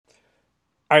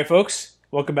All right, folks,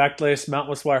 welcome back to the latest Mountain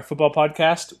West Wire football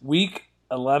podcast. Week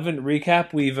 11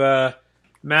 recap. We've,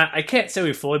 Matt, I can't say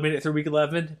we fully made it through week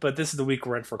 11, but this is the week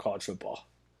we're in for college football.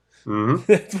 Mm-hmm.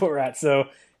 That's where we're at. So,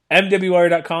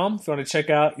 MWWire.com if you want to check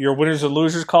out your winners and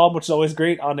losers column, which is always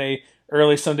great on a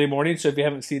early Sunday morning. So if you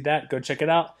haven't seen that, go check it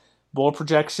out. Bowl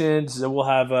projections. We'll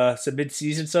have some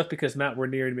mid-season stuff because, Matt, we're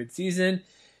nearing mid-season.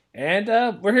 And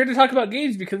we're here to talk about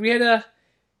games because we had a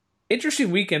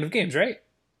interesting weekend of games, right?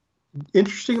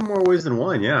 Interesting in more ways than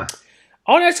one, yeah.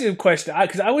 I want to ask you a question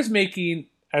because I was making.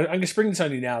 I'm going to spring this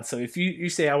on you now. So if you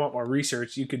say I want more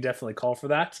research, you could definitely call for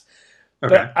that.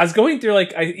 Okay. But I was going through, I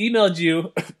emailed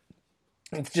you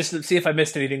just to see if I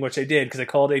missed anything, which I did because I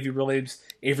called Avery Williams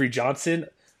Avery Johnson.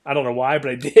 I don't know why,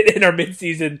 but I did in our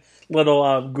midseason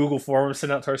little Google form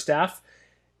sent out to our staff.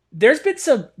 There's been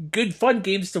some good, fun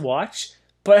games to watch,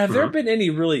 but have there been any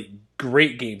really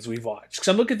great games we've watched? Because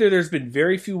I'm looking through, there's been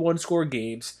very few one-score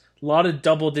games. A lot of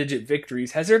double-digit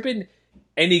victories. Has there been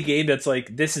any game that's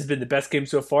like, this has been the best game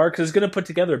so far? Because I was going to put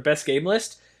together a best game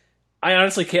list. I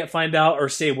honestly can't find out or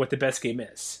say what the best game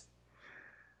is.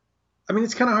 I mean,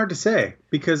 it's kind of hard to say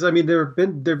because, I mean, there've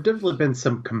definitely been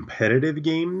some competitive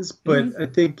games, but I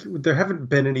think there haven't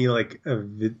been any,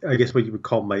 I guess what you would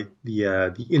call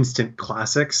the instant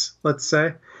classics, let's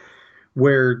say,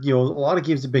 where, a lot of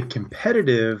games have been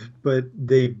competitive, but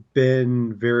they've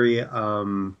been very,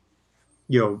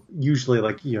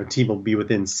 usually team will be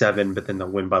within 7, but then they'll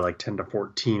win by 10 to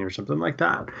 14 or something like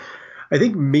that. I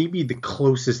think maybe the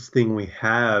closest thing we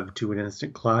have to an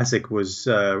instant classic was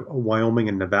Wyoming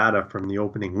and Nevada from the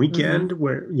opening weekend,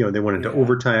 where they went into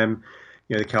overtime.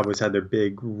 The Cowboys had their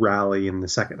big rally in the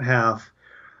second half.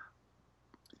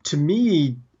 To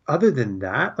me, other than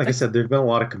that, I said, there's been a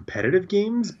lot of competitive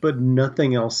games, but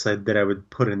nothing else that I would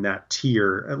put in that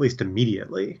tier, at least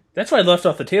immediately. That's why I left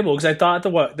off the table because I thought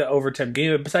the overtime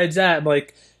game. But besides that, I'm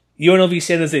like, UNLV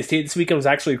San Jose State this weekend was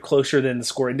actually closer than the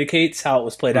score indicates how it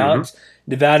was played out.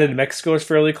 Nevada and New Mexico was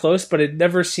fairly close, but it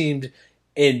never seemed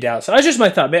in doubt. So that's just my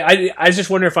thought. I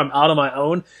just wonder if I'm out on my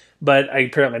own, but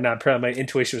apparently not. Apparently my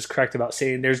intuition was correct about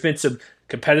saying there's been some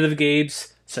competitive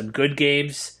games, some good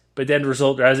games, but then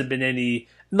there hasn't been any.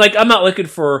 I'm not looking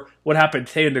for what happened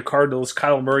today in the Cardinals.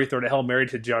 Kyle Murray throwing a Hail Mary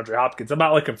to DeAndre Hopkins. I'm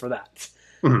not looking for that.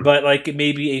 But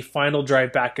maybe a final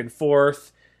drive back and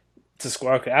forth to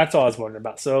score. Okay, that's all I was wondering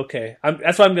about. So, okay.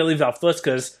 That's why I'm going to leave it off the list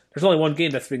because there's only one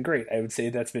game that's been great. I would say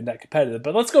that's been that competitive.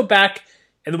 But let's go back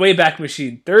in the Wayback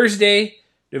Machine. Thursday,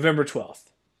 November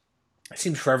 12th. It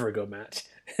seems forever ago, Matt.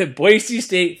 Boise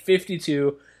State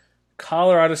 52,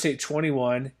 Colorado State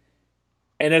 21.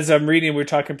 And as I'm reading, we were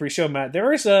talking pre-show, Matt, there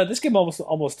was this game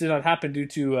almost did not happen due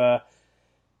to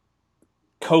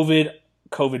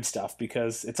COVID stuff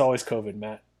because it's always COVID,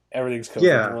 Matt. Everything's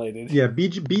COVID related. Yeah,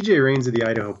 BJ Rains of the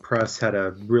Idaho Press had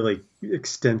a really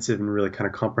extensive and really kind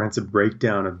of comprehensive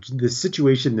breakdown of the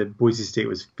situation that Boise State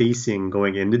was facing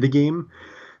going into the game.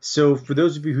 So for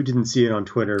those of you who didn't see it on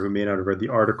Twitter, who may not have read the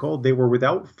article, they were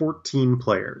without 14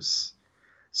 players.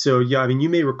 So, you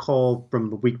may recall from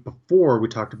the week before, we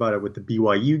talked about it with the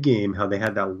BYU game, how they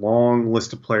had that long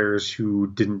list of players who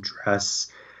didn't dress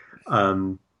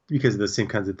because of the same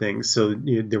kinds of things. So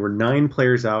there were 9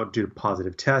 players out due to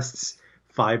positive tests,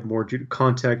 5 more due to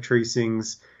contact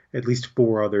tracings, at least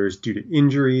 4 others due to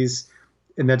injuries.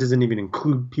 And that doesn't even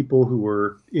include people who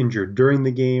were injured during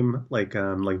the game, like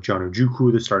John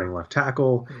Ojukwu, the starting left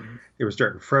tackle. They were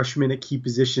starting freshmen at key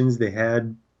positions.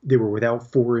 They were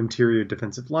without 4 interior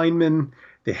defensive linemen.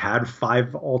 They had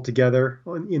 5 altogether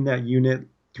in that unit,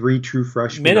 3 true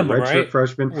freshmen, minimum, a redshirt right?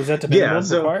 freshman. Was that the minimum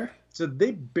required? So they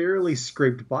barely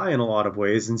scraped by in a lot of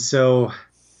ways. And so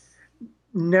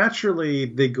naturally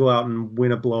they go out and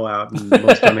win a blowout in the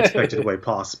most unexpected way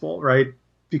possible, right?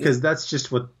 Because that's just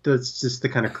the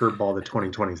kind of curveball that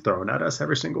 2020 is throwing at us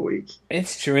every single week.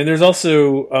 It's true. And there's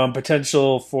also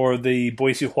potential for the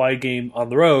Boise-Hawaii game on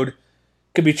the road.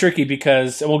 Could be tricky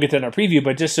because, and we'll get to that in our preview,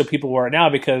 but just so people who are now,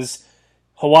 because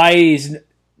Hawaii's,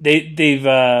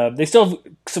 they still have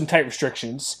some tight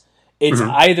restrictions. It's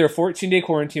either a 14-day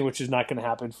quarantine, which is not going to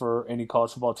happen for any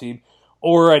college football team,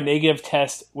 or a negative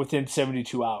test within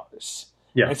 72 hours.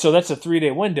 Yeah. And so that's a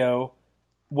 3-day window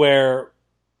where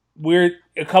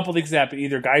a couple things happen.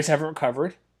 Either guys haven't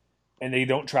recovered and they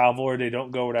don't travel or they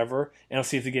don't go whatever, and I'll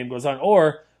see if the game goes on.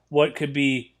 Or what could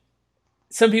be,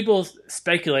 some people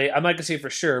speculate, I'm not going to say for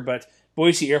sure, but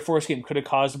Boise Air Force game could have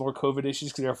caused more COVID issues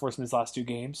because Air Force missed last 2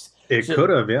 games. It could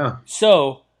have, yeah.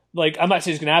 So, I'm not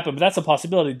saying it's going to happen, but that's a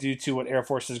possibility due to what Air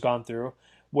Force has gone through,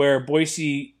 where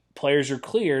Boise players are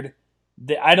cleared.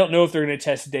 I don't know if they're going to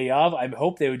test the day of. I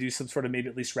hope they would do some sort of maybe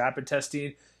at least rapid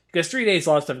testing, because 3 days, a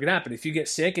lot of stuff can happen. If you get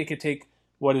sick, it could take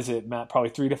what is it, Matt? Probably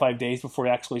 3 to 5 days before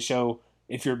you actually show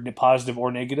if you're positive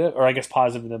or negative, or I guess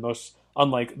positive in the most,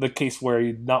 unlike the case where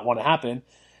you not want to happen.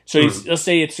 So let's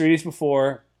say it's 3 days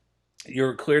before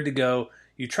you're cleared to go.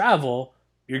 You travel.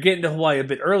 You're getting to Hawaii a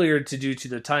bit earlier due to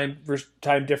the time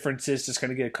differences. Just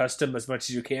kind of get accustomed as much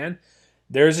as you can.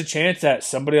 There's a chance that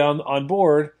somebody on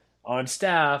board, on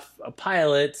staff, a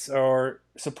pilot or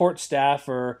support staff,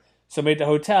 or somebody at the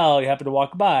hotel you happen to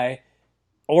walk by,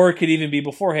 or it could even be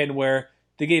beforehand where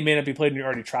the game may not be played and you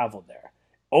already traveled there,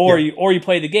 or you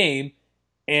play the game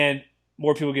and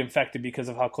more people get infected because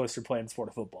of how close you're playing the sport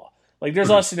of football. Like there's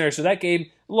a lot of scenarios. So that game,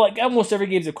 like almost every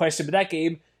game's a question, but that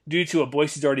game, due to what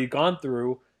Boise's already gone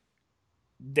through,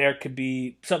 there could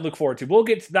be something to look forward to. We'll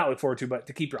get to not look forward to, but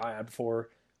to keep your eye on before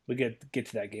we get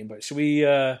to that game. But should we,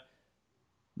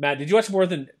 Matt, did you watch more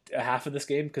than half of this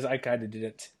game? Because I kind of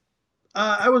didn't.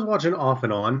 I was watching off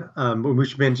and on. We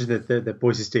should mention that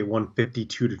Boise State won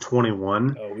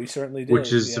 52-21. Oh, we certainly did.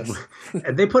 Which is, yes.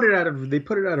 And they put it out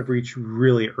of reach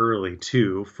really early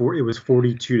too. It was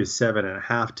 42-7 at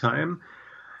halftime,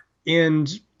 and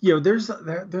there's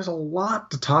a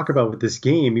lot to talk about with this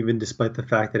game, even despite the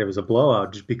fact that it was a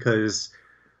blowout. Just because,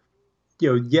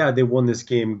 they won this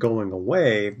game going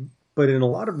away, but in a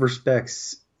lot of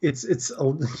respects, it's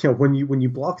when you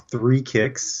block 3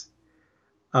 kicks.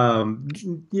 I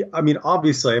mean,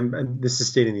 obviously, and this is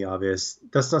stating the obvious.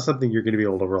 That's not something you're going to be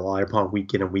able to rely upon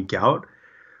week in and week out.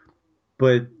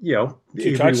 But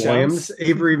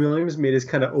Avery Williams made his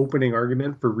kind of opening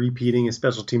argument for repeating as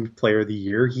Special Teams Player of the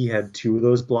Year. He had 2 of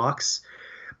those blocks,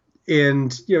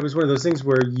 and it was one of those things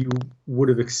where you would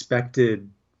have expected,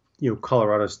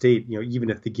 Colorado State, even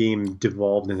if the game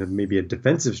devolved into maybe a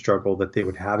defensive struggle, that they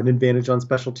would have an advantage on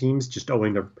special teams, just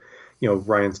owing to,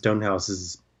 Ryan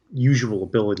Stonehouse's usual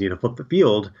ability to flip the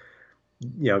field.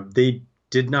 They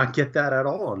did not get that at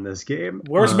all in this game.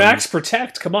 Where's Max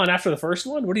Protect? Come on, after the first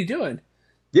one, what are you doing?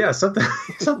 Yeah,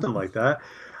 something like that.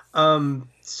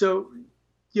 So,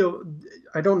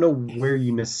 I don't know where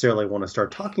you necessarily want to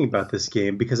start talking about this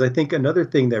game, because I think another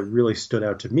thing that really stood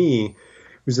out to me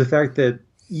was the fact that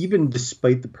even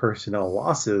despite the personnel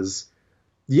losses,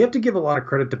 you have to give a lot of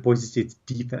credit to Boise State's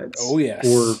defense. Oh,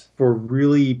 yes. For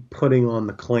really putting on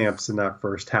the clamps in that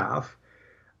first half.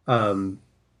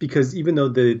 Because even though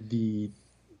the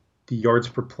yards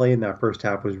per play in that first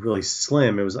half was really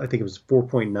slim, I think it was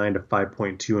 4.9 to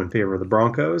 5.2 in favor of the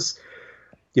Broncos.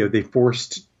 They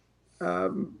forced 4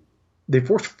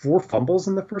 fumbles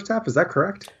in the first half. Is that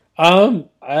correct? I'll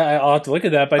have to look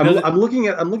at that. But I'm looking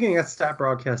at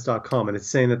statbroadcast.com, and it's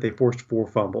saying that they forced 4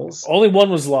 fumbles. Only 1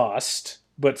 was lost.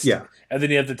 But yeah, and then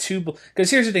you have the 2.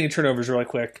 Because here's the thing in turnovers, really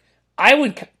quick.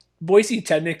 Boise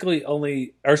technically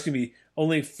only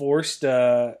forced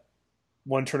 1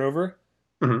 turnover.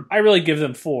 Mm-hmm. I really give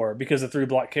them 4 because of 3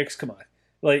 block kicks. Come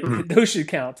on, those should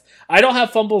count. I don't have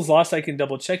fumbles lost. I can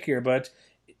double check here, but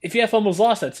if you have fumbles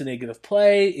lost, that's a negative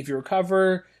play. If you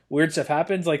recover, weird stuff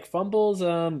happens like fumbles.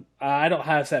 I don't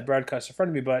have that broadcast in front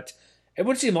of me, but it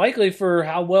would seem likely for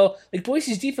how well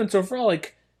Boise's defense overall.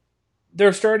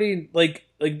 They're starting like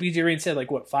BJ Rain said,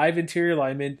 5 interior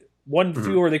linemen, 1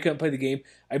 fewer they couldn't play the game.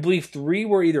 I believe 3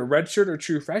 were either redshirt or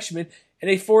true freshmen, and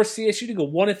they forced CSU to go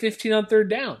 1 of 15 on third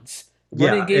downs.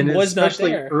 Running game was not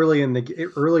there early in the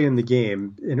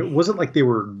game, and it wasn't like they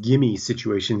were gimme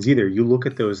situations either. You look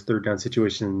at those third down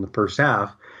situations in the first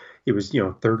half, it was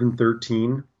 3rd and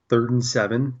 13. 3rd and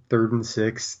 7, 3rd and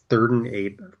 6, 3rd and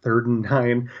 8, 3rd and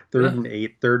 9, 3rd and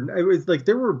 8, it was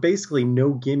there were basically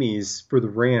no gimmies for the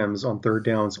Rams on third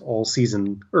downs all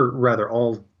season, or rather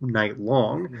all night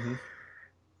long. Mm-hmm.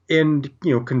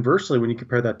 And conversely, when you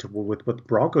compare that to with what the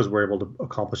Broncos were able to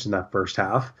accomplish in that first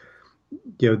half,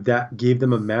 that gave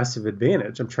them a massive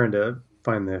advantage. I'm trying to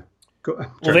find the.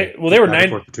 They were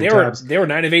 9. They were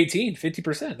 9 of 18,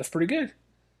 50%. That's pretty good.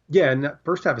 Yeah, in that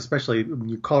first half especially,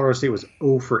 Colorado State was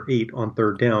 0 for 8 on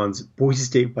third downs. Boise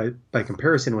State, by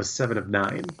comparison, was 7 of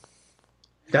 9.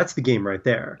 That's the game right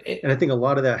there. And I think a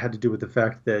lot of that had to do with the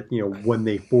fact that, when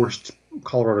they forced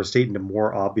Colorado State into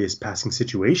more obvious passing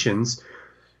situations,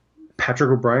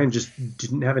 Patrick O'Brien just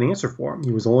didn't have an answer for him.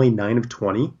 He was only 9 of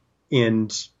 20.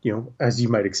 And, as you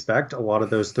might expect, a lot of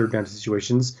those third down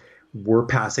situations were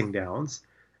passing downs.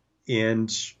 And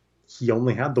he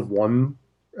only had the one.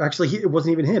 Actually, it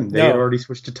wasn't even him. They had already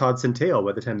switched to Todd Centeio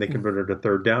by the time they converted a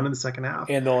third down in the second half.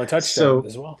 And the only touchdown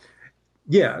as well.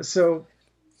 Yeah, so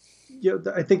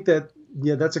I think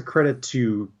that's a credit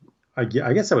to, I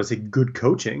guess I would say, good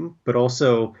coaching, but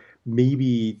also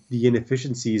maybe the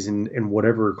inefficiencies in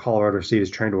whatever Colorado State is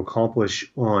trying to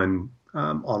accomplish on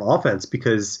offense.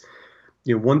 Because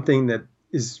one thing that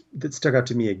that stuck out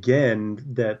to me again,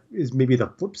 that is maybe the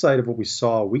flip side of what we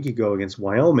saw a week ago against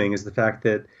Wyoming, is the fact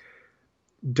that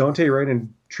Dante Wright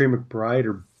and Trey McBride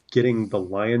are getting the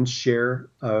lion's share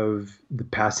of the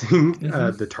passing,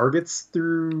 the targets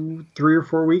through 3 or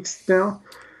 4 weeks now.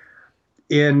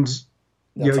 And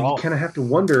you kind of have to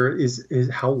wonder is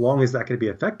how long is that going to be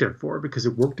effective for? Because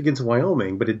it worked against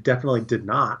Wyoming, but it definitely did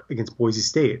not against Boise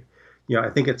State. I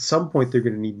think at some point they're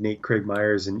going to need Nate Craig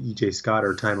Myers and EJ Scott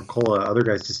or Ty McCullough, other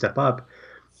guys to step up.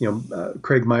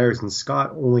 Craig Myers and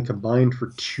Scott only combined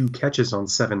for 2 catches on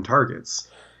 7 targets.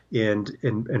 And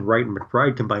Wright and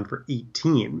McBride combined for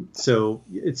 18. So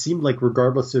it seemed like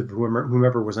regardless of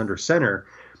whomever was under center,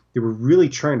 they were really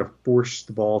trying to force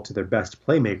the ball to their best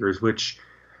playmakers, which,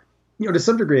 to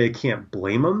some degree, I can't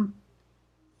blame them.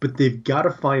 But they've got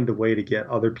to find a way to get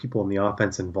other people in the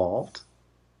offense involved.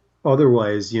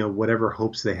 Otherwise, whatever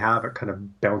hopes they have at kind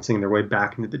of bouncing their way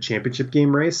back into the championship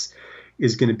game race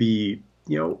is going to be,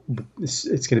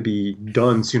 it's going to be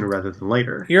done sooner rather than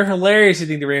later. You're hilarious. You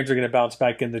think the Rams are going to bounce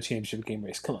back in the championship game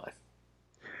race? Come on.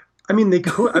 I mean, they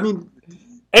could. I mean,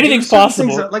 anything's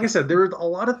possible. Like I said, there are a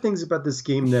lot of things about this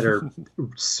game that are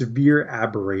severe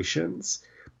aberrations.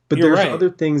 But there's other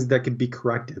things that could be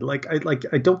corrected.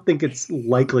 I don't think it's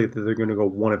likely that they're going to go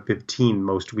 1 of 15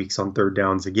 most weeks on third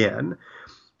downs again.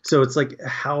 So it's like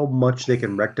how much they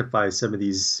can rectify some of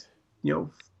these,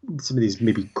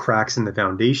 maybe cracks in the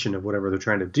foundation of whatever they're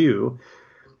trying to do.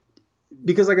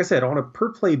 Because like I said, on a per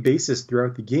play basis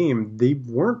throughout the game, they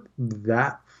weren't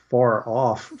that far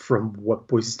off from what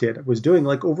Boise State was doing.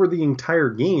 Like over the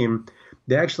entire game,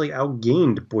 they actually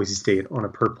outgained Boise State on a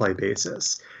per play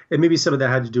basis. And maybe some of that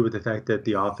had to do with the fact that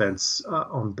the offense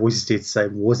on Boise State's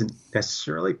side wasn't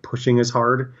necessarily pushing as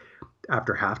hard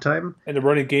after halftime. And the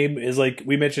running game is, like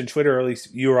we mentioned Twitter, or at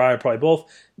least you or I, probably both,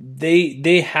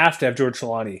 they have to have George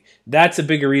Trelawney. That's a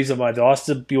bigger reason why they lost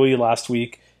to BYU last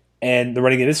week and the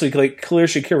running game this week. Like Khalil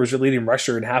Shakir was their leading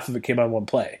rusher and half of it came on one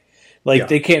play.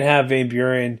 They can't have Van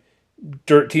Buren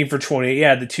 13 for 28.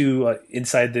 Yeah, the 2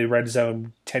 inside the red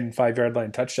zone 10 5-yard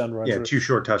line touchdown runs. Yeah, 2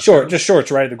 short touchdowns. Just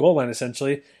shorts right at the goal line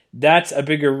essentially. That's a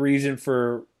bigger reason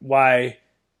for why,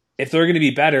 if they're going to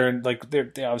be better, and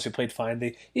they obviously played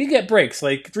fine, you get breaks,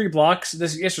 like 3 blocks.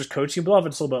 This is coaching, but often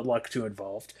it's a little bit of luck too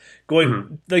involved.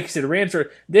 Like you said, the Rams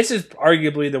this is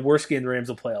arguably the worst game the Rams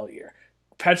will play all year.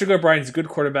 Patrick O'Brien's a good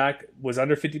quarterback, was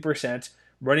under 50%.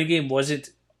 Running game was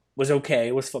okay.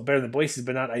 It was better than Boise's,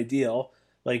 but not ideal.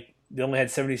 Like they only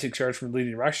had 76 yards from the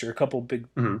leading rusher, a couple big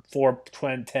 4,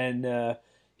 10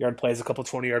 yard plays, a couple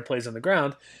 20-yard plays on the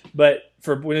ground. But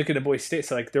for when looking at Boise State,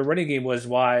 so their running game is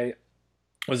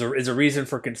a reason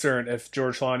for concern if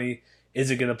George Trelawney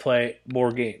isn't going to play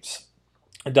more games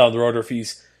down the road, or if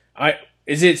it's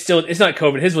not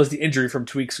COVID. His was the injury from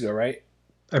 2 weeks ago, right?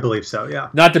 I believe so, yeah.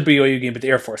 Not the BYU game, but the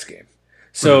Air Force game.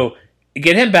 So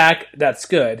get him back, that's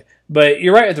good. But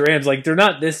you're right with the Rams, they're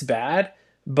not this bad,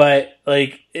 but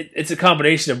it's a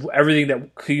combination of everything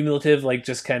that cumulative,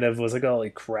 just kind of was holy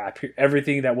crap.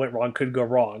 Everything that went wrong could go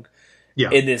wrong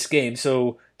in this game.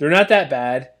 So they're not that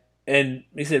bad. And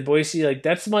he said, Boise,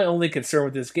 that's my only concern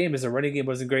with this game is the running game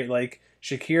wasn't great.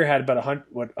 Shakir had about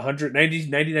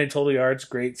 99 total yards,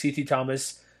 great. C.T.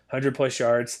 Thomas, 100-plus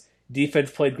yards.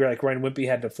 Defense played great. Ryan Wimpy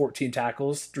had 14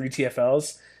 tackles, 3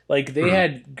 TFLs. They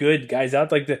had good guys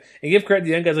out. And give credit to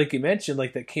the young guys, like you mentioned,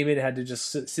 that came in and had to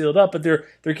just seal it up. But their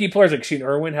key players, like Shane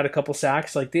Irwin, had a couple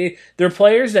sacks. They're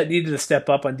players that needed to step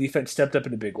up on defense, stepped up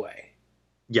in a big way.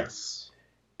 Yes.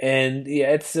 And,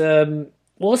 yeah, it's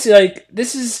we'll see.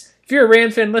 This is... If you're a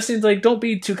Ram fan listening, don't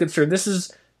be too concerned. This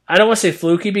is, I don't want to say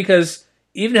fluky, because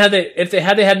even if they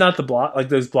had not the block,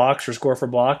 those blocks or score for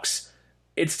blocks,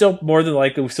 it's still more than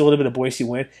likely still would have been a Boise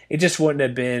win. It just wouldn't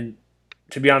have been,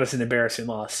 to be honest, an embarrassing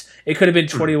loss. It could have been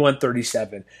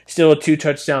 21-37. Still a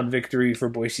 2-touchdown victory for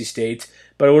Boise State,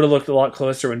 but it would have looked a lot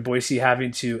closer when Boise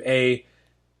having to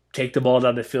take the ball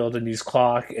down the field and use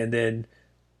clock, and then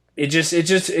it's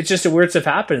just a weird stuff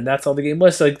happened, and that's all the game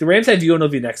was. The Rams have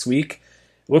UNLV next week.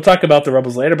 We'll talk about the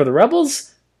Rebels later, but the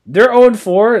Rebels, they're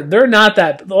 0-4. They're not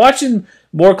that... Watching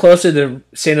more closely the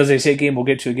San Jose State game we'll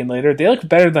get to again later, they look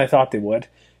better than I thought they would.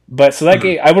 But so that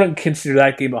game, I wouldn't consider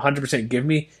that game 100% give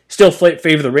me. Still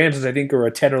favor the Rams, as I think are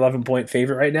a 10 or 11-point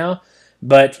favorite right now.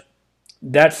 But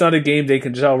that's not a game they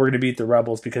can just, we're going to beat the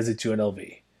Rebels because it's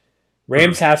UNLV.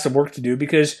 Rams have some work to do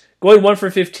because going 1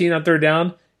 for 15 on third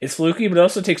down is fluky, but it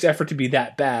also takes effort to be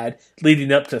that bad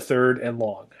leading up to third and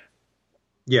long.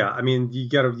 Yeah, I mean, you've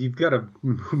got to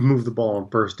move the ball on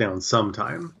first down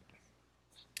sometime.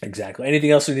 Exactly.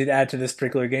 Anything else we need to add to this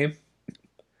particular game?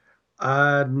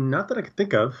 Not that I can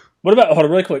think of. What about, hold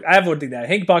on, really quick. I have one thing that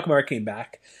Hank Bachmeier came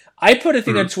back. I put a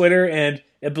thing on Twitter and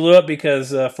it blew up because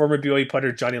former BYU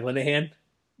punter Johnny Linehan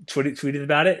tweeted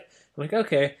about it. I'm like,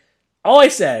 okay. All I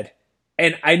said,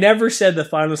 and I never said the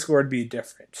final score would be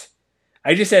different.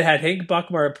 I just said, had Hank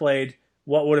Bachmeier played,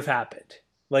 what would have happened?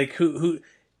 Like,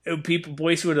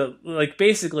 Boise would have, like,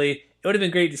 basically, it would have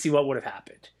been great to see what would have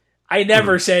happened. I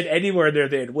never said anywhere there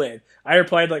they'd win. I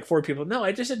replied like 4 people, no,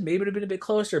 I just said maybe it would have been a bit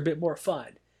closer, a bit more fun.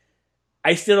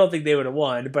 I still don't think they would have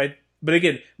won, but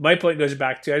again, my point goes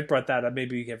back to, I brought that up,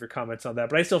 maybe you have your comments on that,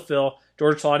 but I still feel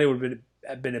George Trelawney would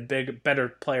have been a better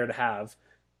player to have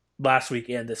last week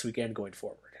and this weekend going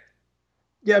forward.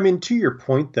 Yeah, I mean, to your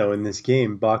point, though, in this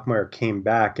game, Bachmeier came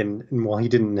back, and while he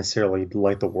didn't necessarily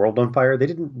light the world on fire, they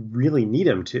didn't really need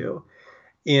him to.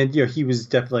 And, he was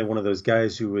definitely one of those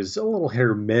guys who was a little hit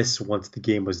or miss once the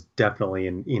game was definitely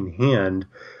in hand.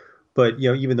 But,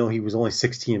 even though he was only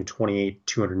 16 of 28,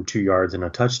 202 yards and a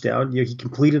touchdown, he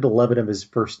completed 11 of his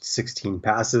first 16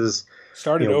 passes.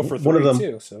 Started 0 for 3,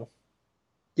 too, so.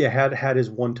 Yeah, had his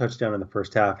one touchdown in the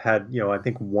first half, had, I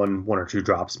think one or two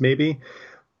drops maybe.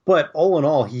 But all in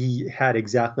all, he had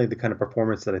exactly the kind of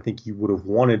performance that I think you would have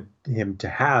wanted him to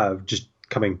have just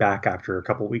coming back after a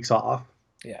couple of weeks off.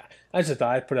 Yeah, I just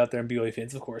thought I'd put out there and BYU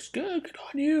fans, of course, good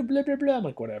on you, blah, blah, blah. I'm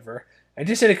like, whatever. I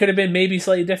just said it could have been maybe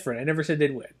slightly different. I never said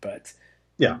they'd win, but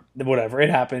yeah, whatever.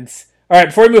 It happens. All right,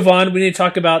 before we move on, we need to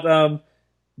talk about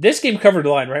this game covered the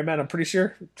line, right, Matt? I'm pretty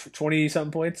sure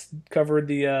 20-something points covered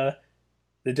the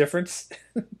difference.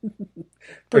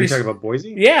 Are you talking about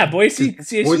Boise? Yeah, Boise.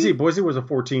 Boise was a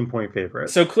 14-point favorite.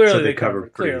 So clearly they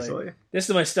covered pretty clearly. easily. This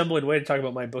is my stumbling way to talk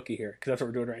about my bookie here, because that's what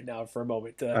we're doing right now for a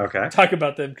moment. Okay. Talk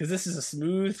about them, because this is a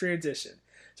smooth transition.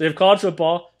 So you have college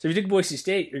football. So if you take Boise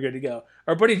State, you're good to go.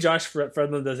 Our buddy Josh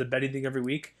Fredlund does a betting thing every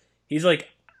week. He's like,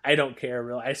 I don't care,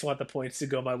 really. I just want the points to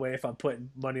go my way if I'm putting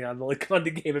money on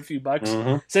the game a few bucks,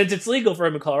 since it's legal for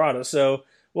him in Colorado. So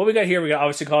what we got here, we got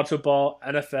obviously college football,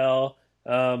 NFL.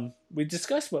 We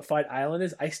discussed what Fight Island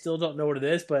is. I still don't know what it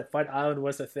is, but Fight Island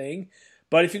was a thing.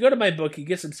 But if you go to my book, you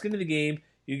get some skin in the game.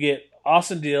 You get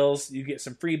awesome deals. You get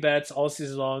some free bets all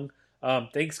season long.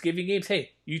 Thanksgiving games.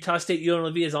 Hey, Utah State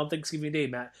UNLV is on Thanksgiving Day,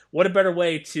 Matt. What a better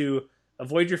way to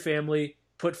avoid your family,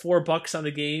 put $4 on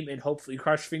the game, and hopefully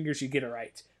cross your fingers you get it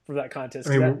right for that contest.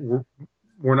 I mean,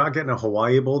 we're not getting a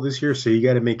Hawaii Bowl this year, so you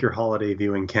got to make your holiday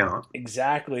viewing count.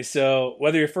 Exactly. So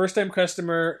whether you're a first-time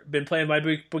customer, been playing my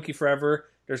bookie forever,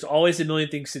 there's always a million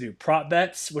things to do. Prop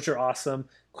bets, which are awesome.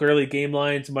 Clearly, game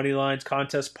lines, money lines,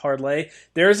 contest, parlay.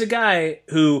 There's a guy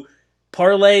who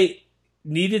parlay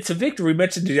needed some victory. We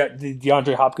mentioned the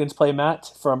DeAndre Hopkins play, Matt,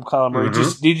 from Kyle Murray.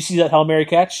 Did you see that Hail Mary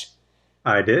catch?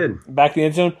 I did. Back in the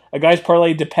end zone. A guy's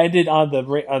parlay depended on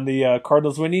the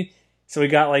Cardinals winning. So we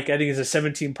got, I think it's a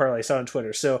 17 parlay. I saw it on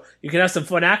Twitter. So you can have some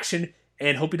fun action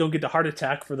and hope you don't get the heart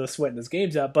attack for the sweating those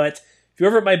games out. But if you're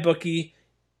over at my bookie,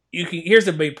 here's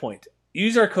the big point.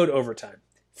 Use our code OVERTIME.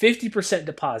 50%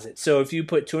 deposit. So if you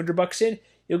put $200 in,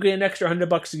 you'll get an extra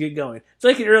 $100 to get going. It's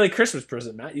like an early Christmas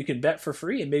present, Matt. You can bet for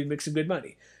free and maybe make some good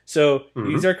money. So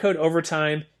use our code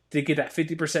OVERTIME to get that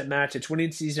 50% match. It's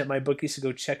winning season at my bookie, so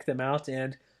go check them out.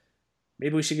 And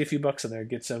maybe we should get a few bucks in there,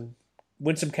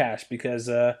 win some cash, because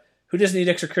who doesn't need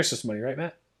extra Christmas money, right,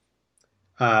 Matt?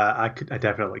 I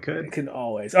definitely could. I can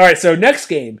always. All right, so next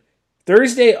game,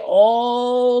 Thursday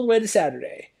all the way to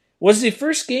Saturday. Was the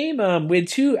first game? We had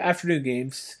 2 afternoon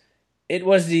games. It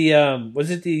was was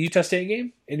it the Utah State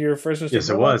game in your first one? Yes,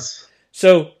 it was.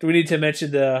 So do we need to mention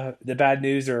the bad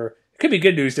news, or it could be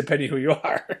good news depending who you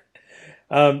are?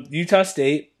 Utah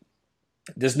State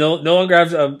does no longer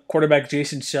have quarterback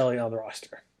Jason Shelley on the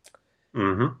roster.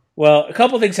 Well, a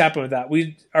couple things happened with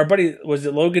that. Our buddy, was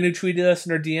it Logan, who tweeted us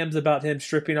in our DMs about him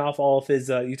stripping off all of his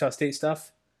Utah State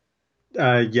stuff?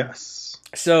 Yes.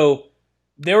 So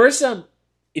there were some.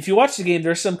 If you watch the game,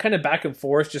 there's some kind of back and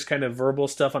forth, just kind of verbal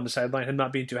stuff on the sideline, him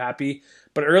not being too happy.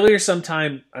 But earlier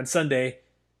sometime on Sunday,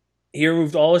 he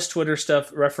removed all his Twitter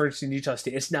stuff referencing Utah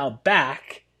State. It's now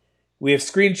back. We have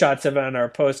screenshots of it on our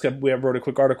post. We wrote a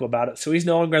quick article about it. So he's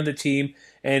no longer on the team.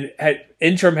 And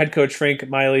interim head coach Frank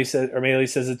Maile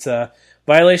says it's a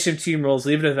violation of team rules.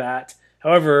 Leave it at that.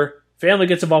 However, family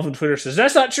gets involved on Twitter, says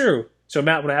that's not true. So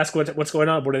Matt, when I ask what's going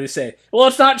on, what do they say? Well,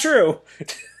 it's not true.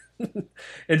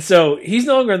 And so he's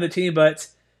no longer on the team, but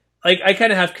I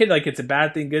kind of have kid it's a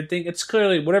bad thing, good thing. It's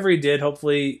clearly whatever he did.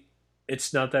 Hopefully,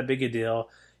 it's not that big a deal.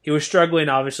 He was struggling,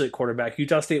 obviously, at quarterback.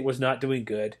 Utah State was not doing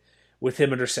good with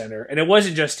him under center, and it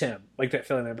wasn't just him. Like that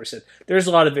family member said, there's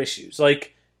a lot of issues.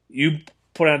 Like you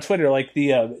put on Twitter,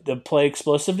 the play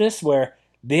explosiveness, where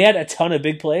they had a ton of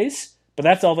big plays, but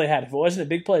that's all they had. If it wasn't a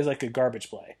big play, it's like a garbage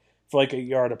play for like a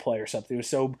yard of play or something. It was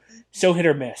so hit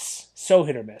or miss. So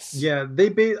hit or miss. Yeah,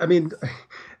 I mean,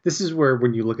 this is where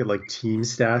when you look at like team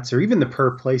stats or even the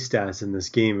per play stats in this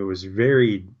game, it was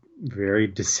very, very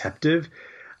deceptive.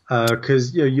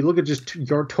 Because you look at just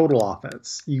your total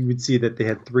offense, you would see that they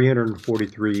had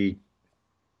 343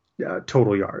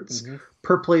 total yards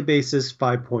per play basis,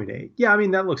 5.8. Yeah, I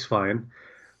mean that looks fine.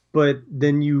 But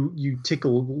then you take a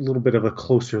little bit of a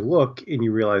closer look and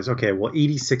you realize, okay, well,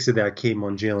 86 of that came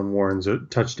on Jaylen Warren's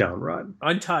touchdown run.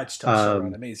 Untouched touchdown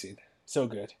run. Amazing. So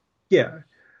good. Yeah.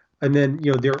 And then,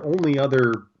 their only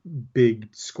other big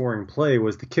scoring play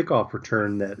was the kickoff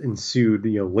return that ensued,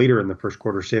 later in the first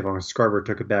quarter. Stephon Scarver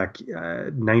took it back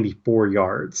 94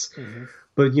 yards.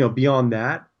 But, beyond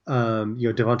that,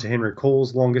 Devonta Henry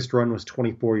Cole's longest run was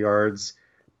 24 yards.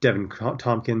 Devin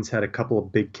Tompkins had a couple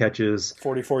of big catches.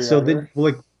 44 yards. So then,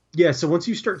 so once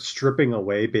you start stripping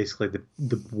away basically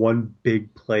the one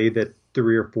big play that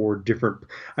 3 or 4 different,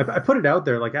 I put it out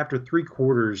there, like after 3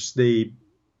 quarters, they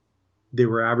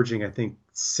were averaging, I think,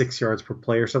 6 yards per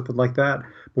play or something like that.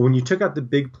 But when you took out the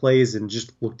big plays and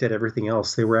just looked at everything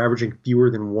else, they were averaging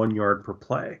fewer than 1 yard per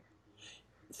play.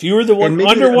 Fewer than one,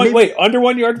 under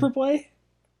 1 yard per play?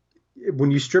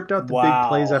 When you stripped out the big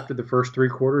plays after the first 3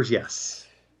 quarters, yes.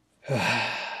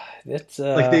 That's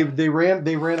like they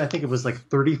ran I think it was like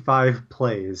 35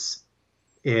 plays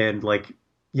and like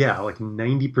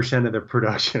 90% of their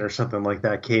production or something like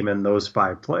that came in those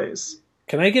 5 plays.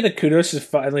 Can I get a kudos to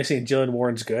finally saying Jaylen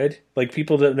Warren's good? Like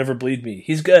people that never believed me.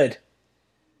 He's good.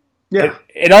 Yeah.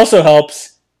 It also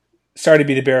helps. Sorry to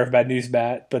be the bearer of bad news,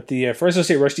 Matt, but the Fresno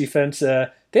State rush defense, they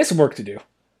have some work to do.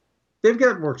 They've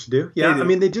got work to do. Yeah, I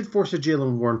mean, they did force a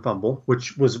Jaylen Warren fumble,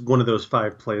 which was one of those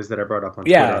 5 plays that I brought up on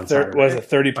Twitter on Saturday. Was a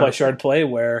 30-plus yard play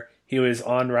where he was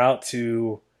en route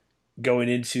to going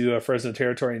into Fresno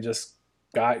territory and just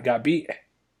got beat.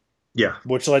 Yeah.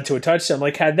 Which led to a touchdown.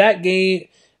 Like, had that game,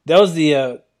 that was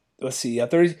the,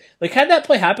 30, like, had that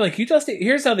play happen, like, Utah State,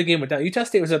 here's how the game went down. Utah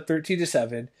State was up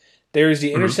 13-7. There was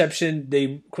the interception.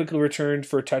 They quickly returned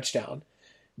for a touchdown.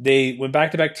 They went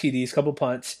back-to-back TDs, couple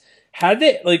punts. Had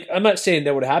they, like, I'm not saying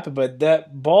that would have happened, but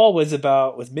that ball was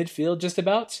midfield just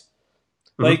about.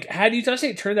 Like, had Utah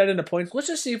State turned that into points, let's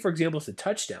just say, for example, it's a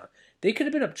touchdown. They could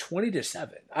have been up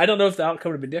 20-7. I don't know if the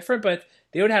outcome would have been different, but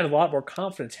they would have had a lot more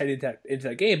confidence heading into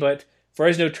that game. But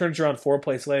Fresno turns around 4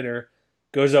 plays later,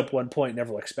 goes up 1 point,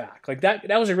 never looks back. Like that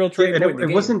was a real turning point in the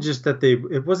game. It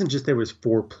wasn't just there was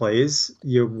 4 plays.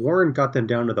 Warren got them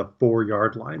down to the 4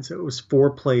 yard line, so it was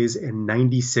 4 plays and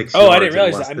 96 yards I didn't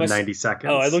realize in less than 90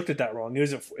 seconds. Oh, I looked at that wrong. It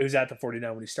was at the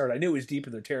 49 when he started. I knew it was deep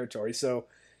in their territory. So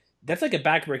that's like a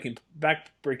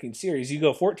back-breaking series. You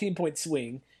go 14-point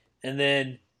swing, and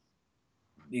then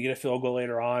you get a field goal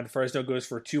later on. Fresno goes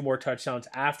for 2 more touchdowns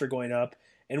after going up,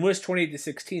 and when it was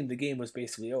 28-16, the game was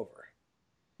basically over.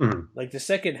 Like the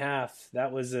second half,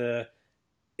 that was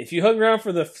if you hung around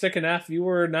for the second half, you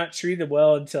were not treated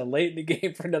well until late in the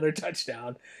game for another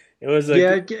touchdown. It was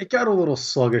it got a little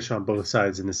sluggish on both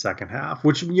sides in the second half,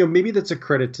 which maybe that's a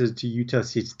credit to Utah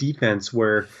State's defense,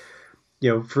 where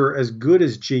for as good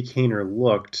as Jake Haener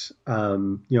looked,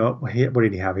 what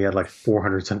did he have? He had like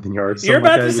 400 something yards. You're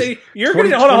about to say you're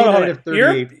going to hold on.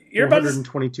 You're about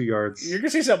 422 yards. You're going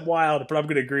to say something wild, but I'm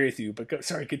going to agree with you. But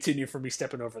sorry, continue for me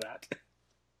stepping over that.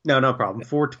 No problem.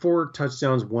 4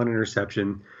 touchdowns, 1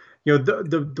 interception.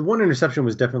 The one interception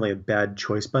was definitely a bad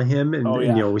choice by him, and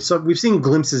we've seen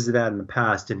glimpses of that in the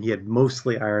past, and he had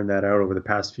mostly ironed that out over the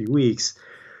past few weeks.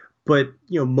 But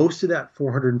most of that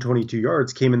 422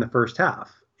 yards came in the first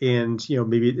half, and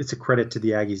maybe it's a credit to the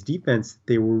Aggies defense.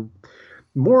 They were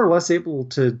more or less able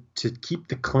to keep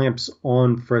the clamps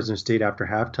on Fresno State after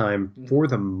halftime for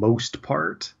the most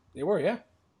part. They were, yeah.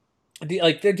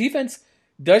 Their defense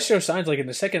does show signs, like in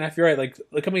the second half, you're right, like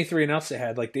look how many 3-and-outs they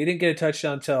had. Like they didn't get a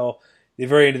touchdown until the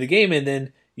very end of the game, and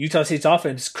then Utah State's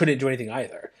offense couldn't do anything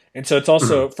either. And so it's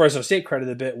also Fresno State credit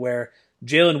a bit where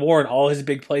Jaylen Warren, all his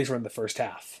big plays were in the first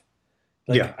half.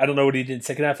 I don't know what he did in the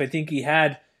second half. I think he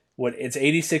had, it's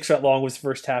 86 that long was the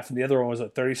first half, and the other one was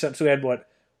 30-something. So he had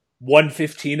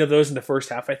 115 of those in the first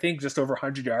half, I think, just over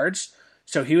 100 yards.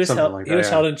 So he was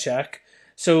held in check.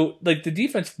 So like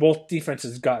both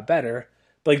defenses got better.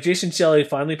 Like Jason Shelley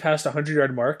finally passed the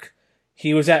 100-yard mark.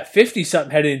 He was at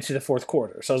 50-something heading into the fourth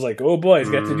quarter. So I was like, oh boy, he's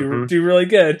got to do really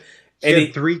good.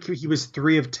 He was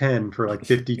 3 of 10 for like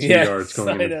 52 yards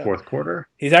going into the fourth quarter.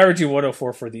 He's averaging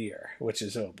 104 for the year, which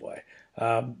is, oh boy.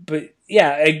 But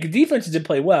yeah, defense did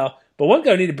play well. But one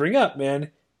guy I need to bring up, man,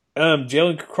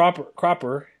 Jalen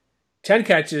Cropper, 10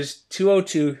 catches,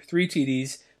 202, 3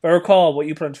 TDs. If I recall what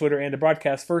you put on Twitter and the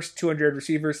broadcast, first 200-yard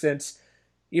receiver since,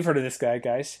 you've heard of this guy,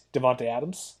 guys, Davante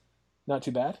Adams. Not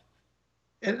too bad.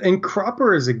 And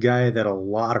Cropper is a guy that a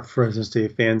lot of Fresno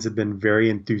State fans have been very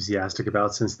enthusiastic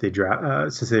about since they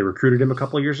recruited him a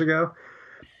couple of years ago.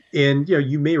 And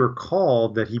you may recall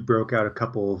that he broke out a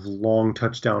couple of long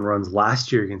touchdown runs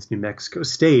last year against New Mexico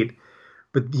State,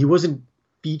 but he wasn't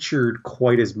featured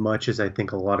quite as much as I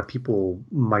think a lot of people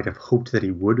might have hoped that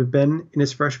he would have been in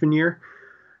his freshman year.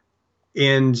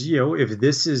 And if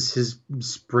this is his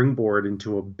springboard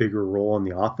into a bigger role in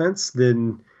the offense,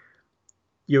 then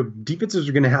defenses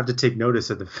are going to have to take notice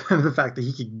of the fact that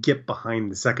he could get behind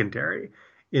the secondary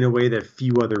in a way that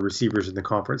few other receivers in the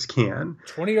conference can.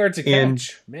 20 yards a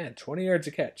catch. Man, 20 yards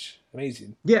a catch.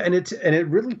 Amazing. Yeah, and it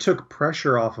really took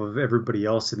pressure off of everybody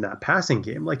else in that passing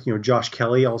game. Like, Josh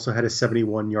Kelly also had a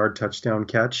 71-yard touchdown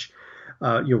catch.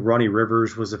 Ronnie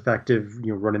Rivers was effective,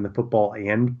 running the football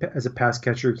and as a pass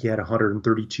catcher. He had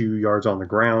 132 yards on the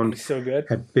ground. He's so good.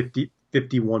 Had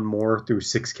 51 more through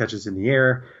 6 catches in the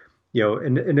air.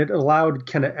 And it allowed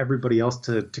kind of everybody else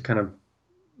to kind of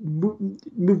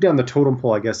move down the totem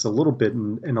pole, I guess, a little bit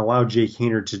and allow Jake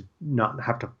Haener to not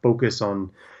have to focus on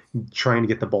trying to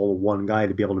get the ball to one guy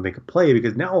to be able to make a play,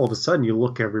 because now all of a sudden you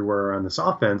look everywhere around this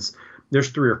offense, there's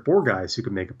 3 or 4 guys who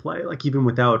can make a play. Like, even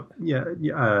without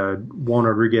Juan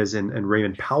Rodriguez and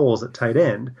Raymond Powell's at tight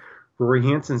end, Rory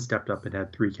Hansen stepped up and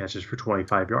had 3 catches for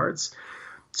 25 yards.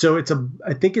 So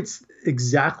I think it's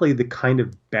exactly the kind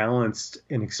of balanced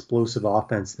and explosive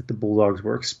offense that the Bulldogs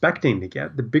were expecting to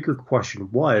get. The bigger question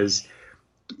was,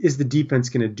 is the defense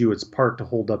going to do its part to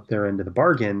hold up their end of the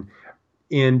bargain?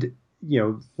 And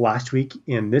last week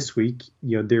and this week,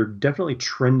 they're definitely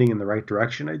trending in the right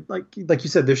direction. Like you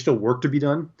said, there's still work to be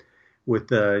done with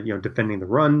defending the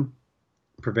run,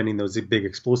 preventing those big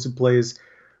explosive plays.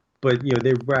 But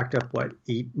they racked up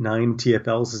 8, 9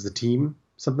 TFLs as a team,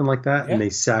 something like that, yeah. And they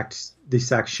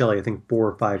sacked Shelley, I think, 4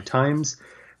 or 5 times.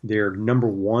 They're number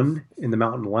 1 in the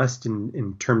Mountain West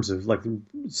in terms of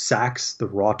sacks, the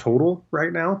raw total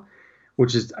right now,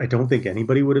 which is, I don't think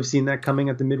anybody would have seen that coming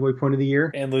at the midway point of the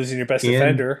year. And losing your best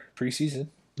defender preseason.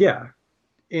 Yeah.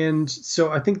 And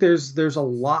so I think there's a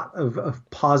lot of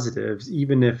positives,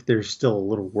 even if there's still a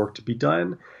little work to be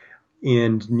done.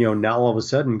 And, now all of a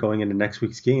sudden, going into next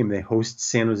week's game, they host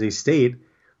San Jose State.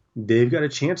 They've got a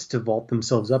chance to vault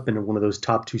themselves up into one of those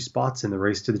top 2 spots in the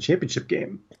race to the championship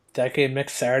game. That game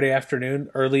next Saturday afternoon,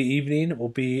 early evening, will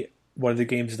be one of the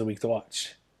games of the week to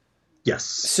watch. Yes.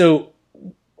 So,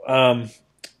 I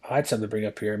had something to bring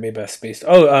up here. Maybe I spaced.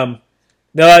 No,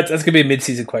 that's going to be a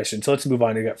midseason question. So let's move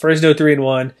on. We got Fresno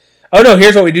 3-1. Oh no,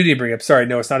 here's what we do need to bring up. Sorry,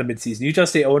 no, it's not a midseason. Utah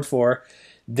State 0-4.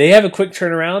 They have a quick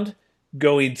turnaround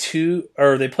going to,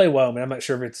 or they play Wyoming. I'm not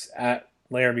sure if it's at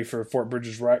Laramie for Fort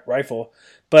Bridges Rifle,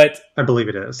 but I believe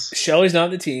it is. Shelley's not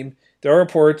on the team. There are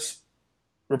reports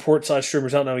 / rumors. I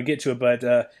don't know how we get to it,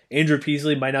 but Andrew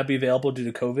Peasley might not be available due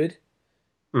to COVID.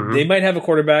 Mm-hmm. They might have a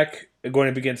quarterback going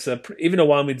up against even though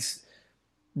Wyoming's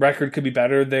record could be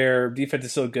better, their defense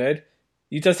is still good.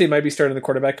 Utah State might be starting the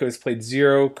quarterback who has played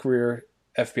 0 career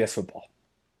FBS football.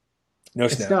 No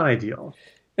snap. It's not ideal.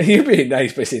 You're being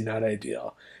nice by saying not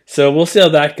ideal. So we'll see how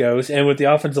that goes. And with the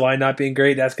offensive line not being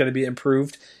great, that's going to be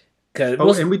improved.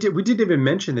 And we didn't even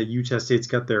mention that Utah State's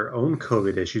got their own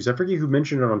COVID issues. I forget who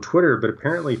mentioned it on Twitter, but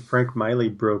apparently Frank Miley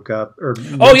broke up.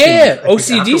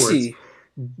 OCDC.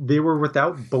 They were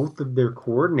without both of their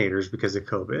coordinators because of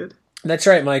COVID. That's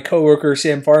right. My coworker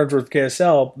Sam Farnsworth,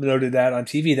 KSL, noted that on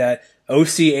TV that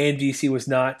OC and DC was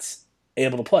not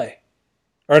able to play.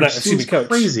 Or not, excuse me, coach.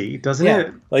 Crazy, doesn't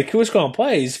it? Like, who was calling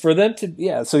plays for them to?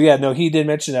 Yeah. So no, he did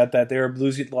mention that they were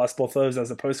lost both those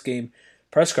as a post game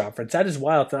press conference. That is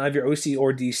wild to not have your OC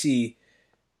or DC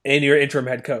and your interim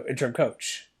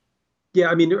coach. Yeah,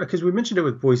 I mean, because we mentioned it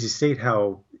with Boise State,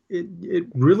 how it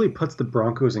really puts the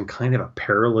Broncos in kind of a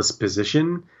perilous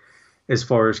position as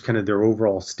far as kind of their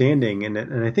overall standing,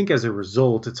 and I think as a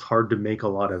result, it's hard to make a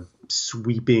lot of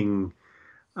sweeping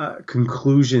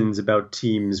conclusions about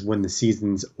teams when the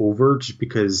season's over, just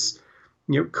because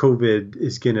COVID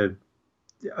is going to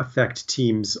affect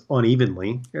teams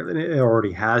unevenly, and it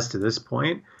already has to this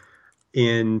point.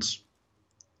 And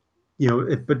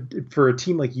but for a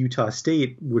team like Utah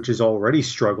State, which is already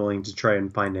struggling to try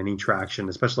and find any traction,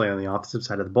 especially on the offensive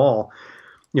side of the ball,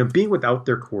 being without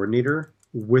their coordinator,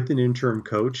 with an interim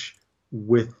coach,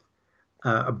 with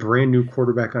a brand new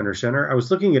quarterback under center. I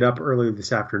was looking it up earlier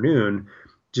this afternoon,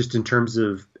 just in terms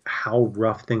of how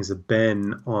rough things have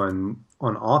been on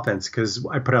offense, because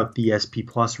I put out the SP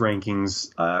Plus rankings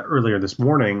earlier this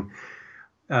morning.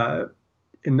 And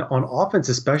on offense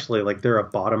especially, they're a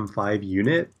bottom 5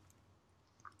 unit,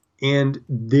 and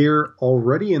they're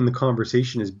already in the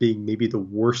conversation as being maybe the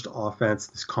worst offense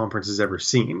this conference has ever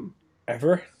seen.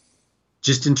 Ever?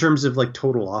 just in terms of like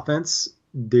total offense,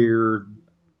 they're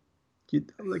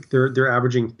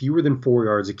averaging fewer than 4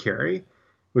 yards a carry,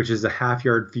 which is a half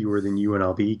yard fewer than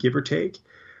UNLV, give or take.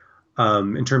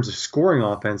 In terms of scoring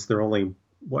offense, they're only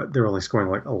scoring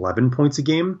like 11 points a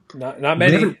game. Not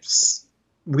many.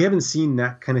 We haven't seen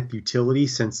that kind of futility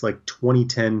since like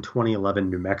 2010,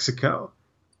 2011 New Mexico.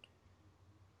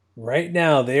 Right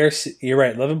now, you're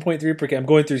right, 11.3 per game. I'm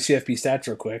going through CFP stats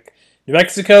real quick. New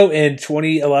Mexico in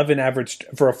 2011 averaged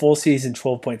for a full season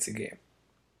 12 points a game.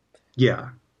 Yeah.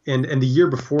 And the year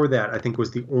before that, I think,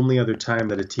 was the only other time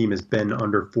that a team has been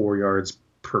under 4 yards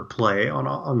per play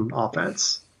on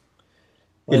offense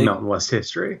in Mountain West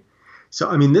history. So,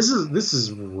 I mean, this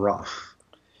is rough.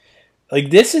 Like,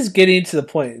 this is getting to the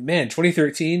point, man,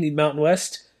 2013, the Mountain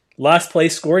West, last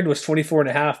place scored was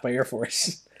 24.5 by Air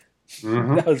Force.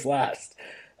 Mm-hmm. That was last.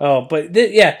 Oh, but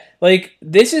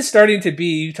this is starting to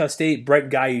be Utah State, Brett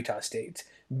Guy Utah State.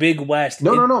 Big West.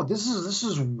 No. This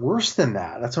is worse than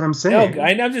that. That's what I'm saying. No,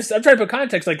 I'm trying to put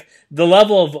context, like the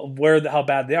level of how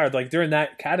bad they are. Like they're in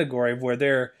that category where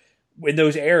they're in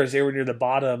those eras, they were near the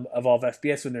bottom of all of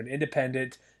FBS when they're an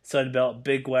independent Sun Belt,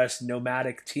 Big West,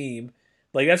 nomadic team.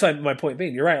 Like that's my point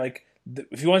being. You're right. Like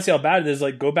if you want to see how bad it is,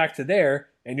 like go back to there.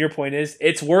 And your point is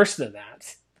it's worse than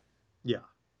that. Yeah.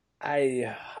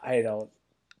 I don't.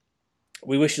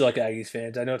 We wish you luck, Aggies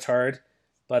fans. I know it's hard,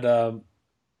 but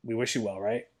we wish you well,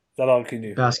 right? That's all we can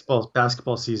do.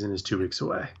 Basketball season is 2 weeks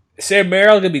away. Sam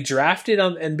Merrill going to be drafted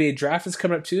on NBA draft is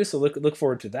coming up too, so look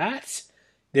forward to that.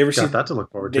 They received that to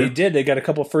look forward to. They did. They got a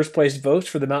couple of first place votes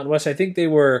for the Mountain West. I think they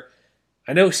were.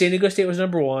 I know San Diego State was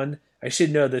number 1. I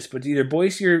should know this, but either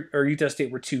Boise or Utah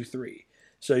State were 2, 3.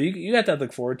 So you got that to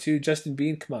look forward to. Justin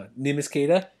Bean, come on, Nemus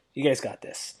Keita, you guys got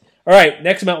this. All right,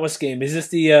 next Mountain West game. Is this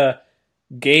the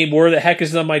game? Where the heck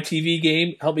is it on my TV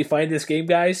game? Help me find this game,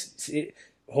 guys.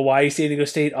 Hawaii, San Diego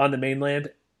State on the mainland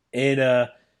in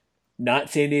not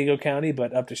San Diego County,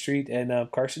 but up the street in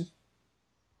Carson.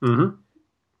 Mm-hmm.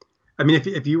 I mean,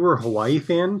 if you were a Hawaii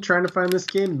fan trying to find this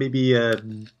game, maybe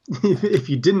if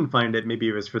you didn't find it, maybe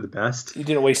it was for the best. You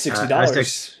didn't waste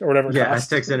 $60 or whatever. Yeah,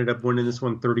 Aztecs ended up winning this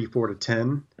one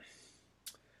 34-10.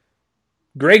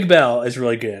 Greg Bell is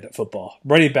really good at football.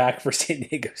 Running back for San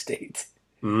Diego State.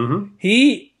 Mm-hmm.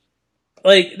 He,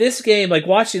 this game,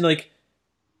 watching,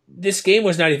 this game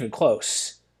was not even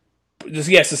close.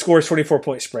 Yes, the score is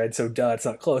 24-point spread, so duh, it's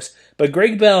not close. But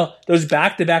Greg Bell, those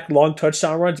back-to-back long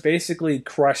touchdown runs basically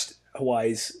crushed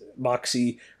Hawaii's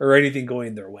moxie or anything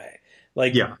going their way.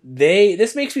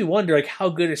 This makes me wonder, how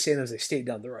good is San Jose State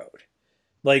down the road?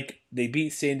 They beat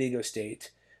San Diego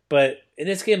State. But in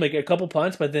this game, a couple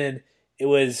punts, but then it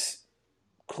was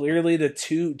clearly the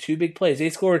two big plays. They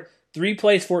scored 3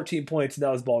 plays, 14 points, and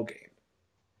that was ball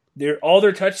game. All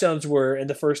their touchdowns were in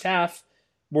the first half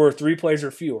were 3 plays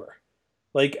or fewer.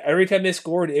 Every time they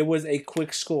scored, it was a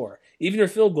quick score. Even their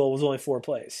field goal was only 4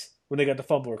 plays when they got the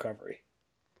fumble recovery.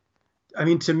 I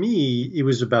mean, to me, it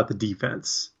was about the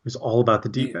defense. It was all about the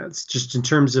defense. Just in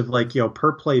terms of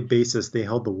per play basis, they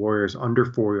held the Warriors under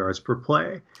 4 yards per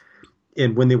play.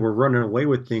 And when they were running away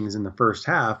with things in the first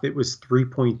half, it was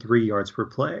 3.3 yards per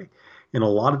play. And a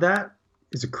lot of that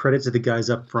is a credit to the guys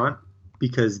up front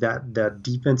because that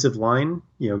defensive line,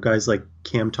 guys like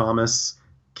Cam Thomas,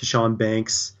 Keyshawn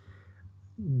Banks,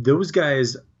 those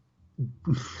guys,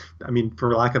 I mean,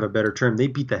 for lack of a better term, they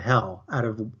beat the hell out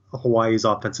of Hawaii's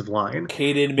offensive line.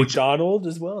 Caden McDonald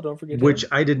as well, don't forget which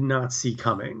I did not see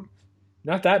coming.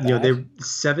 Not that bad. They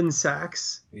 7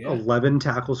 sacks, 11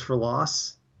 tackles for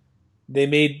loss. They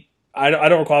made, I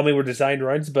don't recall how many were designed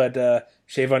runs, but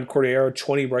Shavon Cordero,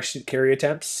 20 rush carry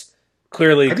attempts.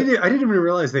 Clearly. I didn't even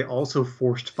realize they also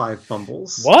forced 5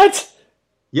 fumbles. What?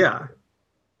 Yeah.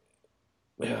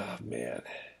 Oh, man.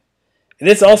 And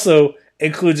this also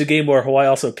includes a game where Hawaii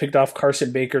also picked off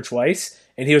Carson Baker twice,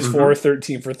 and he was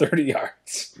 4-13 for 30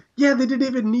 yards. Yeah, they didn't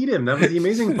even need him. That was the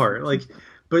amazing part.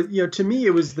 But to me,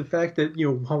 it was the fact that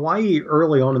Hawaii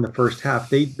early on in the first half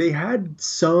they had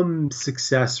some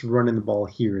success running the ball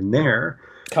here and there.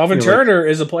 Calvin Turner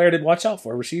is a player to watch out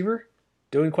for, receiver,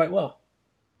 doing quite well.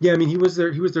 Yeah, I mean he was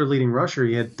their leading rusher.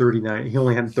 He had 39. He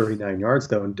only had 39 yards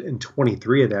though, and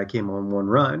 23 of that came on one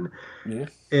run. Yeah.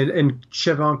 And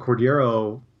Shavon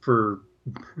Cordero, for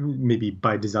maybe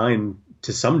by design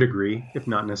to some degree, if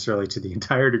not necessarily to the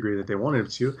entire degree that they wanted him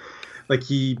to.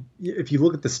 If you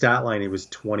look at the stat line, it was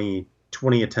 20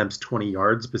 attempts, 20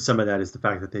 yards, but some of that is the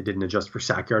fact that they didn't adjust for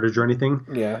sack yardage or anything.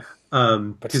 Yeah.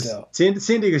 Because San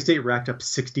Diego State racked up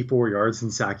 64 yards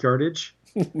in sack yardage.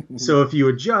 So if you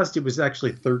adjust, it was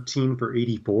actually 13 for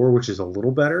 84, which is a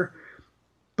little better.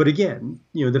 But again,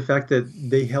 the fact that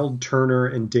they held Turner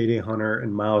and Day Hunter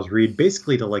and Miles Reed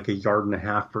basically to like a yard and a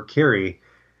half per carry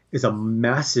is a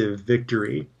massive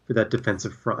victory for that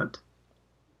defensive front.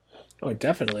 Oh, it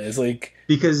definitely is. Like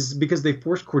because they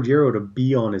forced Cordero to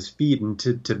be on his feet and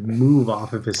to move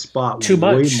off of his spot too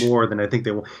way much. more than I think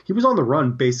they will. He was on the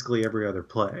run basically every other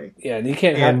play. Yeah, and you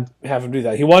can't have him do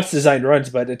that. He wants designed runs,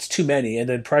 but it's too many, and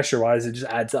then pressure-wise, it just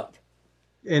adds up.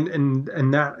 And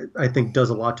that, I think,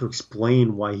 does a lot to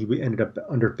explain why he ended up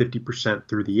under 50%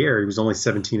 through the air. He was only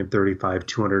 17 of 35,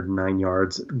 209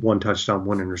 yards, 1 touchdown,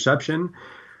 1 interception.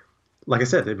 Like I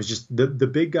said, it was just the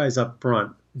big guys up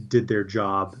front did their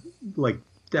job. Like,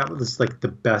 that was like the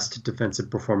best defensive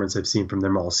performance I've seen from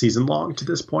them all season long to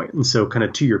this point. And so, kind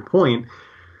of to your point,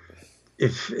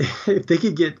 if they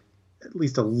could get at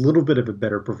least a little bit of a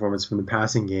better performance from the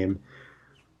passing game,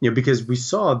 because we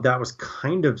saw that was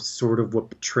kind of sort of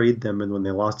what betrayed them and when they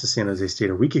lost to San Jose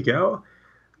State a week ago.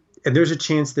 And there's a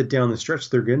chance that down the stretch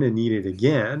they're going to need it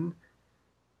again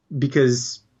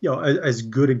because, as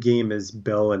good a game as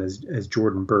Bell and as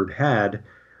Jordan Byrd had,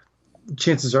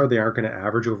 chances are they aren't going to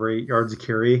average over 8 yards a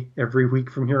carry every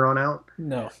week from here on out.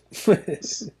 No.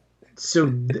 So,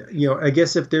 I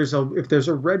guess if there's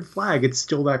a red flag, it's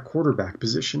still that quarterback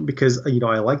position because, I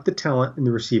like the talent in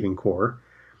the receiving core.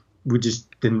 We just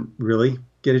didn't really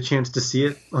get a chance to see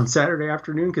it on Saturday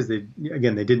afternoon because they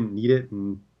didn't need it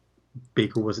and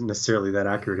Baker wasn't necessarily that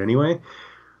accurate anyway.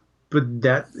 But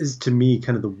that is, to me,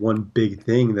 kind of the one big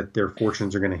thing that their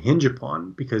fortunes are going to hinge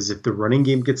upon because if the running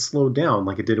game gets slowed down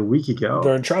like it did a week ago,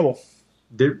 they're in trouble.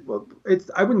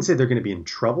 I wouldn't say they're going to be in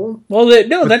trouble. Well,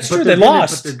 that's true. They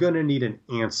lost. But they're going to need an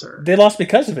answer. They lost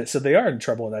because of it, so they are in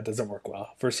trouble, and that doesn't work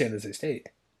well for San Jose State.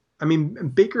 I mean,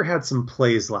 Baker had some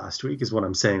plays last week is what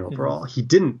I'm saying overall. Mm-hmm. He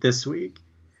didn't this week.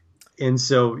 And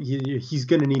so he's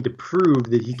going to need to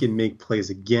prove that he can make plays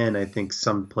again, I think,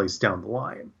 someplace down the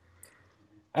line.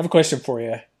 I have a question for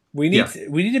you. We need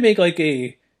to make like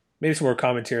maybe some more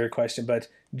commentary question, but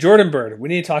Jordan Byrd, we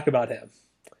need to talk about him.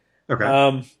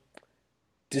 Okay.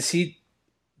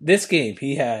 This game,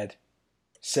 he had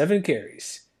 7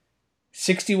 carries,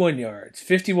 61 yards,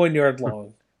 51-yard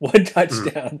long. 1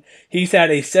 touchdown. He's had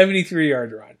a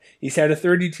 73-yard run. He's had a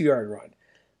 32-yard run.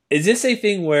 Is this a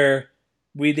thing where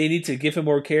they need to give him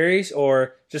more carries,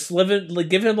 or just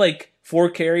give him like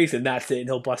 4 carries and that's it, and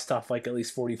he'll bust off like at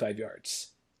least 45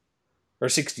 yards or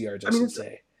 60 yards? I should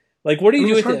say. Like, what do you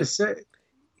do with him?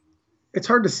 It's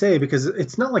hard to say because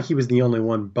it's not like he was the only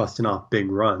one busting off big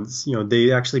runs.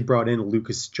 They actually brought in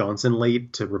Lucas Johnson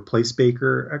late to replace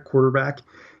Baker at quarterback.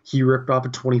 He ripped off a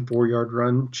 24-yard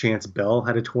run. Chance Bell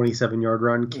had a 27-yard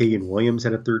run. Kagan Williams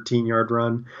had a 13-yard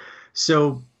run.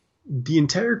 So the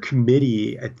entire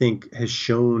committee, I think, has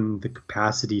shown the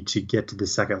capacity to get to the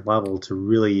second level to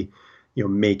really,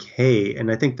 make hay.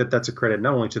 And I think that that's a credit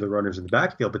not only to the runners in the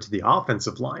backfield, but to the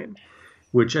offensive line,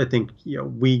 which I think,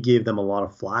 we gave them a lot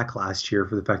of flack last year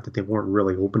for the fact that they weren't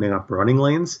really opening up running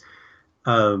lanes.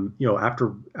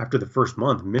 After the first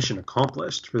month, mission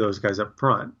accomplished for those guys up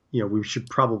front. We should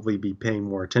probably be paying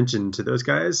more attention to those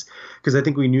guys because I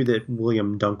think we knew that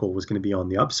William Dunkel was going to be on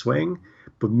the upswing,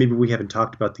 but maybe we haven't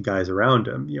talked about the guys around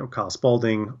him. Kyle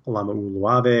Spalding, Alama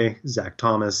Uluave, Zach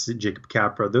Thomas, Jacob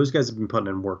Capra. Those guys have been putting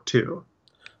in work too.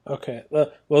 Okay.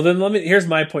 Well, then here's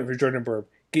my point for Jordan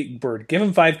Byrd. Give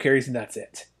him 5 carries and that's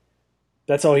it.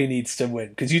 That's all he needs to win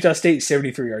because Utah State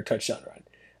 73-yard touchdown run.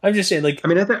 I'm just saying, like, I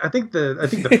mean, I think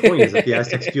the point is that the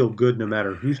Aztecs feel good no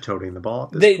matter who's toting the ball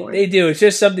at this point. They do. It's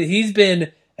just something. He's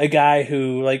been a guy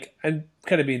who, like, I'm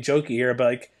kind of being jokey here, but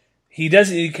like, he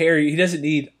doesn't need carry. He doesn't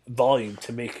need volume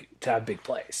to have big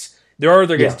plays. There are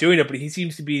other guys doing it, but he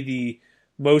seems to be the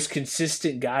most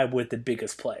consistent guy with the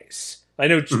biggest plays. I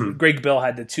know Greg Bell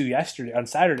had the 2 on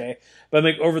Saturday, but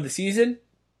like over the season,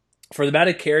 for the amount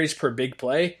of carries per big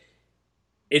play,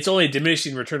 it's only a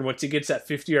diminishing return once he gets that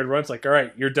 50-yard run. It's like, all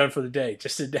right, you're done for the day.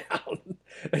 Just sit down.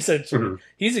 Essentially,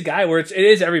 he's a guy where it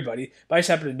is everybody. But I just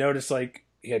happened to notice, like,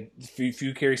 he had a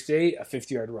few carries today, a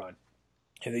 50-yard run,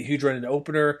 and the huge run in the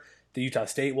opener, the Utah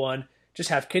State one. Just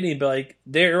half kidding, but like,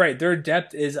 they're right. Their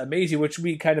depth is amazing, which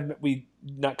we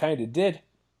did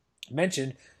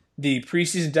mention the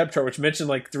preseason depth chart, which mentioned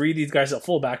like 3 of these guys at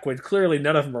fullback, when clearly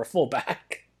none of them are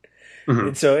fullback.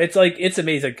 And so it's like, it's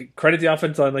amazing. Like, credit the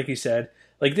offense line, like you said.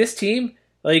 Like, this team,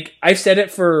 like, I've said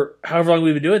it for however long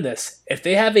we've been doing this. If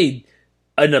they have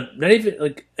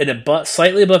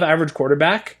slightly above average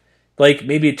quarterback, like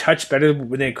maybe a touch better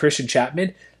than Christian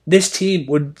Chapman, this team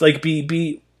would like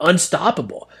be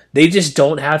unstoppable. They just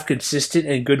don't have consistent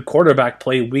and good quarterback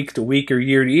play week to week or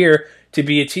year to year to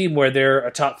be a team where they're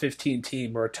a top 15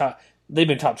 team or they've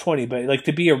been top 20, but like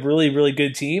to be a really, really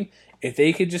good team, if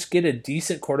they could just get a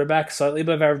decent quarterback, slightly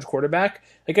above average quarterback,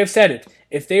 like I've said it,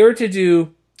 if they were to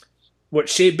do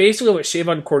basically what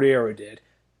Shavon Cordero did,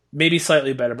 maybe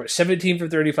slightly better, but 17 for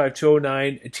 35,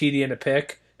 209, a TD and a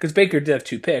pick, because Baker did have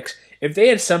 2 picks. If they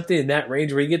had something in that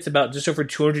range where he gets about just over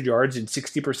 200 yards and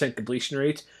 60% completion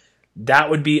rate, that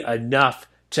would be enough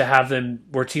to have them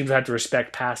where teams have to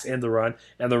respect pass and the run,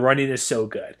 and the running is so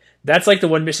good. That's like the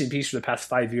one missing piece for the past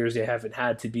 5 years they haven't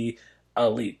had to be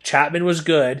elite. Chapman was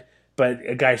good, but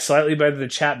a guy slightly better than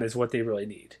Chapman is what they really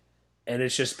need. And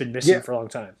it's just been missing for a long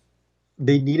time.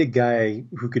 They need a guy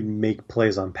who can make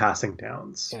plays on passing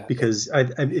downs because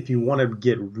if you want to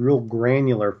get real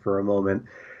granular for a moment,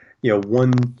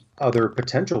 one other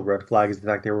potential red flag is the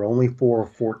fact they were only 4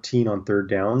 of 14 on third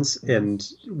downs, and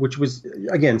which was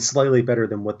again slightly better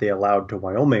than what they allowed to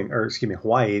Hawaii.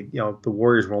 The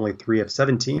Warriors were only 3 of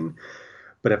 17.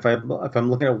 But if I'm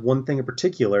looking at one thing in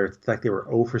particular, it's the fact they were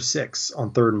 0 for 6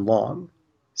 on third and long.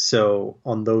 So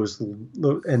on those,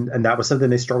 and that was something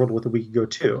they struggled with a week ago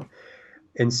too.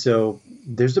 And so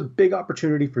there's a big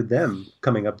opportunity for them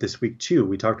coming up this week too.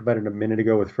 We talked about it a minute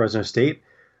ago with Fresno State,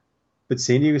 but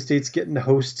San Diego State's getting to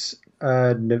host.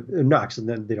 No,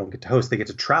 actually, they don't get to host. They get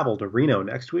to travel to Reno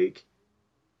next week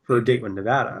for a date with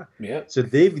Nevada. Yeah. So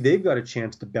they've got a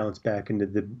chance to bounce back into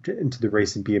the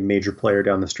race and be a major player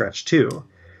down the stretch too.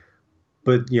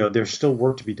 But there's still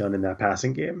work to be done in that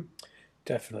passing game.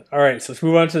 Definitely. All right, so let's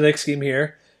move on to the next game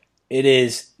here. It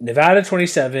is Nevada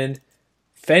 27.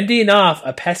 Fending off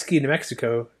a pesky New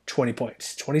Mexico 20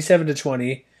 points,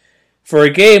 27-20, for a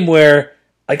game where,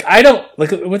 I don't,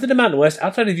 within the Mountain West,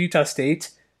 outside of Utah State,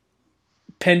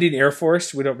 pending Air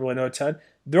Force, we don't really know a ton,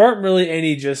 there aren't really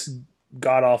any just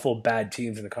god-awful bad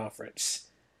teams in the conference.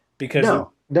 Because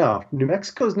No, New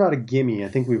Mexico's not a gimme. I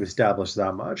think we've established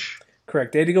that much.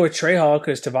 Correct. They had to go with Trey Hall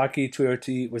because Tavaki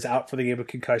Tuioti was out for the game with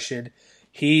concussion.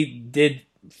 He did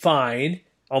fine,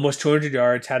 almost 200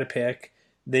 yards, had a pick.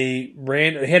 They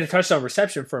had a touchdown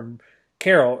reception from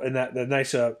Carroll in the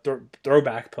nice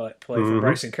throwback play from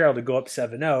Bryson Carroll to go up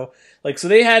 7-0. So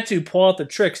they had to pull out the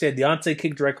tricks. They had Deontay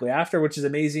kick directly after, which is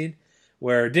amazing.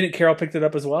 Where didn't Carroll pick it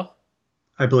up as well?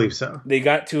 I believe so. They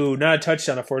got to not a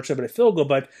touchdown, unfortunately, but a field goal.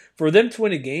 But for them to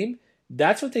win a game,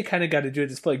 that's what they kind of got to do at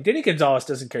this point. Danny Gonzalez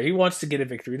doesn't care. He wants to get a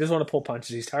victory. He doesn't want to pull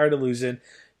punches. He's tired of losing,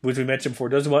 which we mentioned before.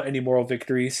 Doesn't want any moral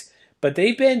victories. But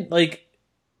they've been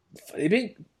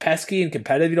pesky and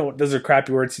competitive. Those are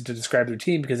crappy words to describe their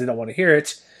team because they don't want to hear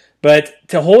it. But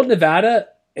to hold Nevada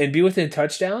and be within a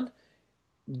touchdown,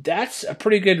 that's a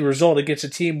pretty good result against a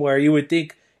team where you would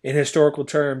think in historical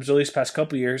terms, at least past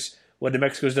couple years, what New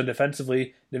Mexico's done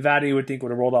defensively, Nevada you would think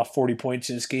would have rolled off 40 points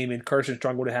in this game, and Carson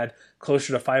Strong would have had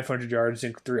closer to 500 yards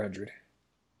than 300.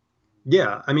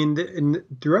 Yeah, I mean,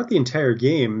 throughout the entire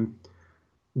game,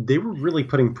 they were really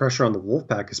putting pressure on the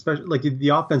Wolfpack, especially the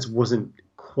offense wasn't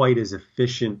quite as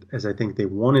efficient as I think they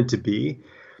wanted to be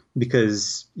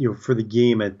because for the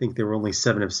game I think they were only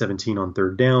 7 of 17 on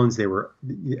third downs.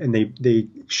 They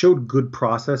showed good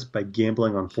process by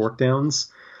gambling on fourth downs,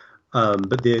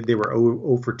 but they were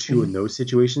 0 for 2 in those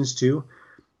situations too.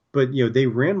 But they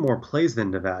ran more plays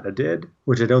than Nevada did,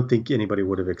 which I don't think anybody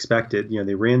would have expected.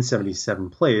 They ran 77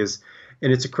 plays,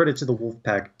 and it's a credit to the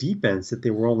Wolfpack defense that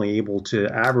they were only able to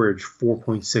average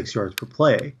 4.6 yards per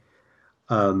play.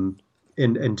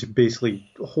 And to basically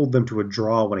hold them to a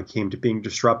draw when it came to being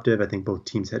disruptive. I think both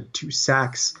teams had 2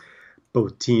 sacks.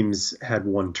 Both teams had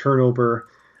 1 turnover.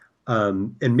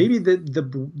 And maybe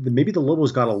the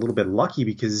Lobos got a little bit lucky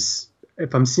because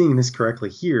if I'm seeing this correctly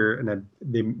here, and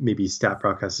maybe Stat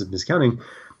Broadcast is miscounting,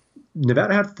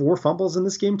 Nevada had 4 fumbles in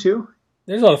this game too.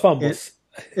 There's a lot of fumbles.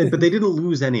 But they didn't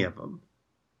lose any of them.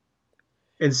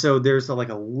 And so there's a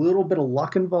little bit of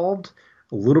luck involved,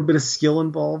 a little bit of skill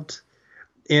involved.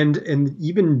 And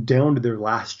even down to their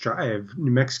last drive,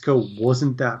 New Mexico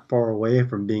wasn't that far away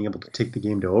from being able to take the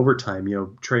game to overtime.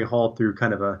 Trey Hall threw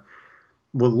kind of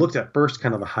what looked at first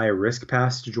kind of a high risk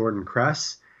pass to Jordan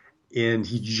Kress, and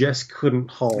he just couldn't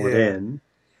haul it in.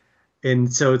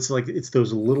 And so it's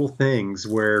those little things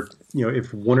where,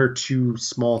 if 1 or 2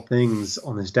 small things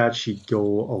on the stat sheet go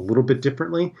a little bit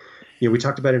differently, we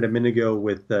talked about it a minute ago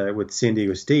with San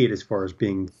Diego State as far as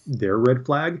being their red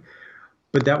flag.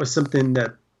 But that was something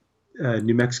that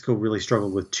New Mexico really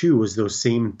struggled with too, was those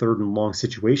same third and long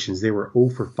situations. They were 0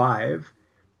 for 5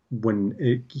 when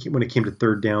it came to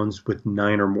third downs with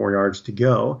 9 or more yards to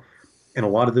go. And a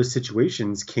lot of those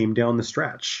situations came down the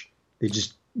stretch. They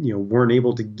just, weren't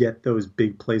able to get those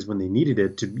big plays when they needed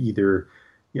it to either,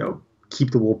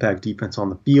 keep the Wolfpack defense on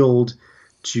the field,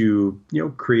 to,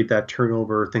 create that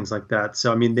turnover, things like that. So,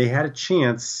 I mean, they had a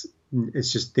chance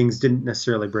it's just things didn't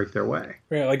necessarily break their way.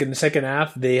 Right, like in the second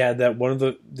half, they had that one of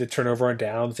the turnover on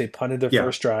downs. They punted their Yeah.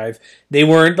 first drive. They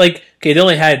weren't like they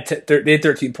only had they had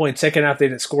 13 points. Second half, they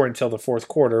didn't score until the fourth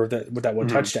quarter with that one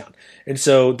touchdown, and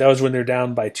so that was when they're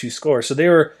down by 2 scores. So they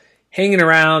were hanging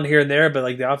around here and there, but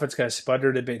like the offense kind of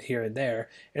sputtered a bit here and there,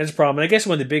 and it's a problem. And I guess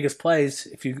one of the biggest plays,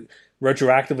 if you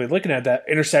retroactively looking at that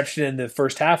interception in the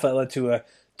first half that led to a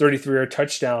 33-yard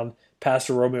touchdown pass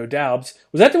to Romeo Doubs,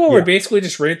 was that the one where basically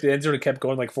just ran to the end zone and kept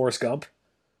going like Forrest Gump?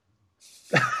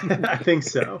 I think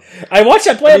so. I watched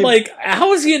that play. I'm like,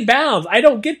 how is he in bounds? I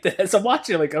don't get this. I'm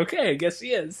watching. Like, okay, I guess he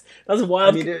is. That was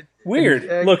wild,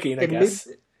 weird looking. I guess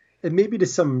it maybe to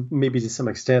some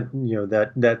extent,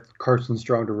 that Carson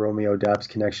Strong to Romeo Doubs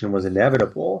connection was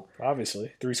inevitable.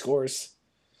 Obviously, 3 scores.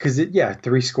 Because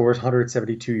 3 scores,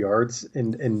 172 yards,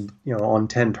 and on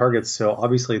 10 targets. So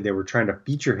obviously they were trying to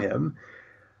feature him,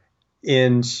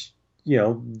 and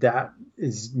that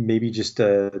is maybe just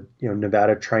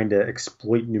Nevada trying to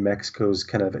exploit New Mexico's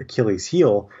kind of Achilles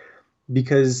heel,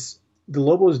 because the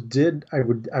Lobos did, I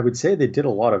would say they did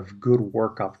a lot of good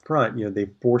work up front. They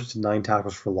forced 9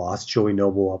 tackles for loss. Joey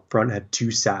Noble up front had 2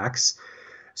 sacks,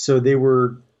 so they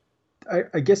were.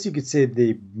 I guess you could say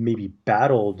they maybe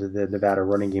battled the Nevada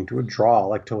running game to a draw.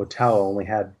 Like To'o only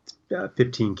had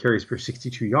 15 carries for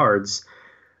 62 yards.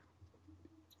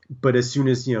 But as soon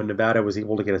as Nevada was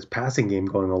able to get its passing game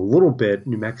going a little bit,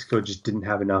 New Mexico just didn't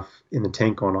have enough in the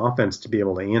tank on offense to be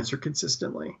able to answer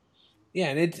consistently.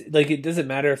 Yeah, and it doesn't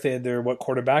matter if they had their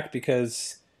quarterback,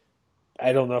 because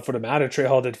I don't know if it would matter. Trey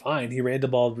Hall did fine. He ran the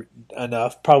ball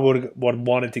enough. Probably would have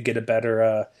wanted to get a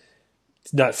better,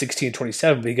 not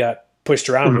 16-27, but he got pushed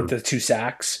around with the 2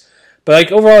 sacks.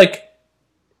 But overall,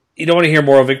 you don't want to hear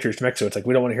moral victories to Mexico. It's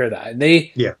we don't want to hear that. And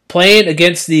they playing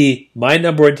against my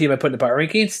number 1 team I put in the power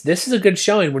rankings, this is a good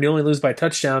showing when you only lose by a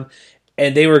touchdown.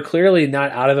 And they were clearly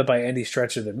not out of it by any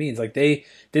stretch of the means. They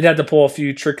did have to pull a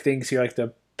few trick things here, like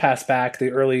the pass back,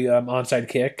 the early onside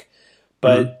kick.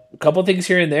 But a couple things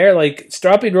here and there,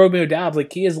 stopping Romeo Doubs,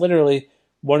 he is literally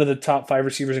one of the top 5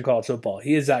 receivers in college football.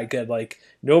 He is that good.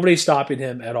 Nobody's stopping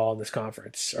him at all in this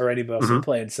conference or anybody else who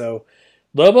played. So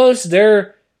Lobos,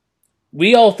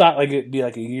 we all thought it'd be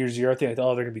a year 0 thing. They're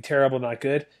going to be terrible, not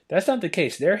good. That's not the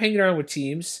case. They're hanging around with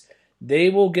teams. They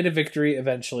will get a victory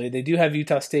eventually. They do have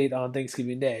Utah State on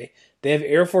Thanksgiving Day. They have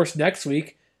Air Force next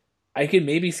week. I could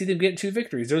maybe see them getting 2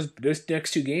 victories. Those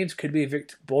next 2 games could be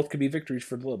both could be victories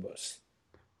for the Lobos.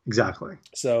 Exactly.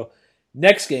 So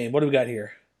next game, what do we got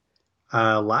here?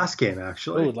 Last game,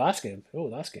 actually. Last game.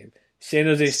 San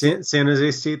Jose State. San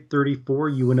Jose State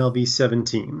 34, UNLV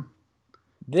 17.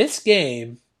 This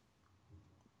game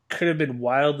could have been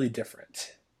wildly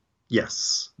different.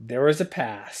 Yes. There was a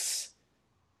pass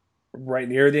right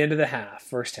near the end of the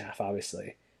first half,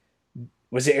 obviously.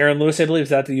 Was it Aaron Lewis, I believe? Was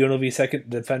that the UNLV second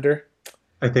defender?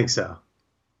 I think so.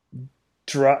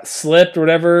 Slipped or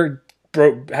whatever,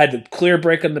 had the clear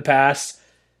break on the pass,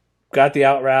 got the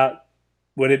out route,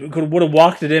 would have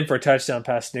walked it in for a touchdown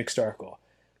past Nick Starkel.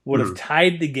 Would have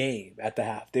tied the game at the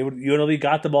half. UNLV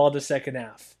got the ball in the second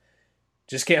half.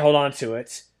 Just can't hold on to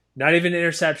it. Not even an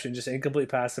interception, just incomplete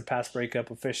pass, a pass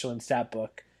breakup, official and stat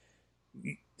book.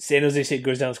 San Jose State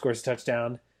goes down, scores a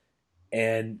touchdown,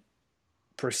 and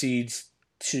proceeds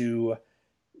to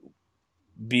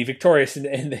be victorious in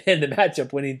the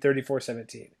matchup, winning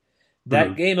 34-17.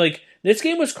 That game, this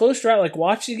game was close throughout.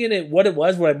 Watching it, what it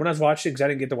was when I was watching it, because I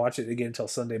didn't get to watch it again until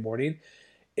Sunday morning.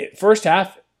 First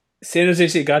half, San Jose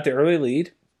State got the early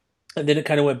lead, and then it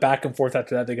kind of went back and forth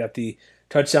after that. They got the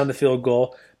touchdown, the field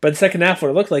goal. But the second half, what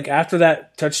it looked like after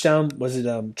that touchdown, was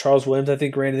it Charles Williams, I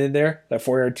think, ran it in there, that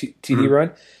 4-yard TD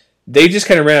run. They just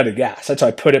kind of ran out of gas. That's how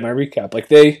I put it in my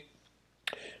recap.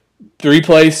 3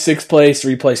 plays, 6 plays,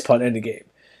 3 plays, punt, end the game.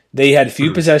 They had a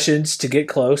few possessions to get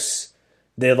close.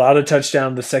 They allowed a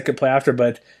touchdown the second play after,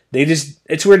 but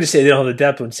it's weird to say they don't have the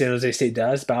depth when San Jose State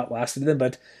does, about lasted them,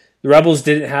 but the Rebels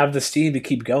didn't have the steam to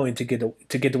keep going to get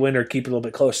the win or keep it a little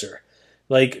bit closer.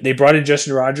 They brought in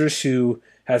Justin Rogers, who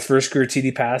has first career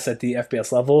TD pass at the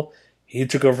FBS level. He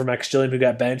took over from Max Gilliam, who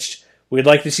got benched. We'd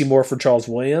like to see more for Charles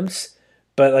Williams.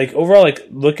 But overall,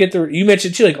 look at you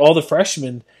mentioned too, all the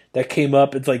freshmen that came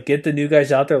up. It's get the new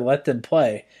guys out there, let them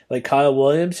play. Kyle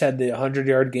Williams had the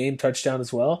 100-yard game touchdown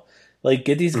as well.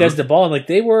 Get these guys the ball, and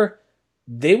they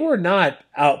were not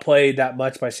outplayed that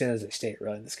much by San Jose State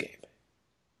really in this game.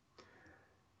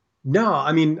 No,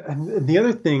 I mean, the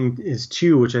other thing is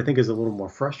too, which I think is a little more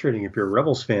frustrating if you're a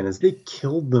Rebels fan, is they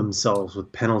killed themselves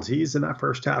with penalties in that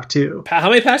first half too. How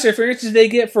many pass interferences did they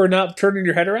get for not turning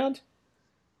your head around?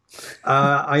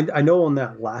 I know on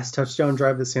that last touchdown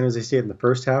drive that San Jose State in the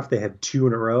first half, they had two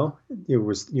in a row. It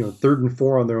was 3rd and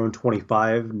 4 on their own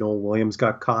 25. Noel Williams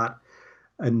got caught,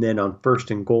 and then on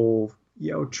 1st and goal,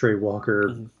 Trey Walker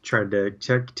Mhm. tried to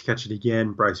catch it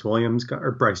again. Bryce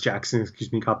Jackson,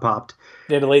 excuse me, got popped,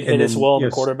 They had a late and hit as then well on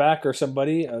the quarterback or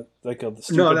somebody, like a no,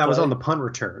 stupid that was on play. the punt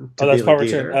return Oh, to that's Bailey punt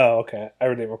return. Gator. Oh, okay. I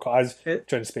didn't recall. I was It,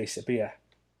 trying to space it, but yeah,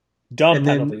 dumb and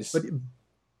then, penalties.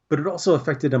 but it also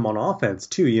affected him on offense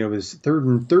too. It was third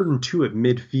and 2 at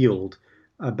midfield,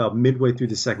 about midway through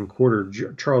the second quarter.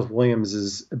 Charles Williams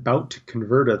is about to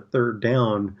convert a third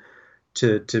down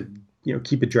to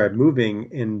keep a drive moving,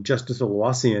 and Justice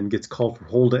Oluwaseun gets called for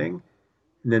holding.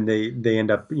 And then they end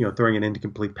up throwing an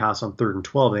incomplete pass on 3rd and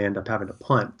 12. They end up having to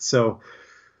punt. So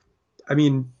I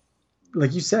mean,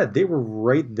 like you said, they were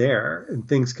right there, and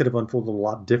things could have unfolded a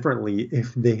lot differently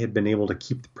if they had been able to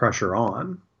keep the pressure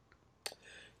on.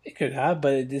 They could have,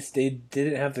 but they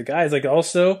didn't have the guys. Like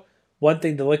also one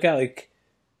thing to look at, like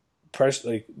press,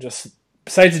 like just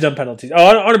besides the dumb penalties. Oh,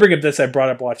 I want to bring up this. I brought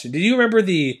up watching. Did you remember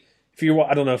the? If you,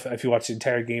 I don't know if you watched the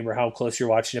entire game or how close you're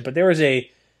watching it, but there was a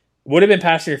would have been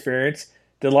pass interference.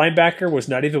 The linebacker was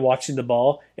not even watching the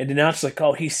ball and announced like,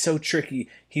 "Oh, he's so tricky.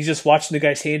 He's just watching the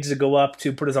guy's hands to go up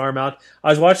to put his arm out." I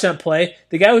was watching that play.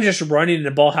 The guy was just running, and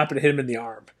the ball happened to hit him in the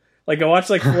arm. Like I watched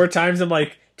like four times. I'm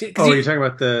like, Oh, you're talking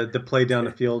about the play down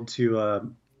the field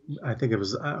to I think it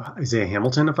was Isaiah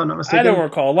Hamilton, if I'm not I don't mistaken.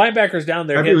 recall. Linebackers down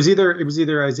there It hit. was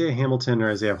either Isaiah Hamilton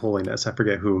or Isaiah Holiness. I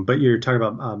forget who, but you're talking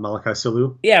about Malachi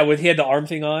Sulu. Yeah, with he had the arm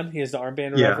thing on, he has the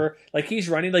armband or Yeah. whatever. Like he's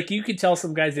running, like you can tell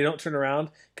some guys they don't turn around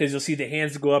because you'll see the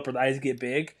hands go up or the eyes get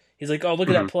big. He's like, "Oh, look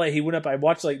at that Mhm. play." He went up. I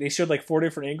watched like they showed like four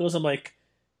different angles. I'm like,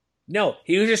 no,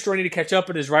 he was just running to catch up,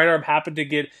 and his right arm happened to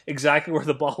get exactly where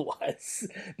the ball was.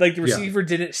 Like the Yeah. receiver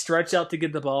didn't stretch out to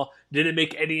get the ball, didn't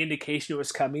make any indication it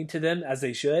was coming to them as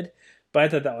they should. But I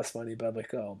thought that was funny. But I'm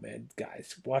like, oh man,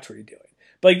 guys, watch what you're doing.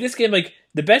 But like this game, like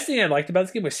the best thing I liked about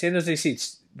this game was San Jose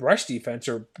State's rush defense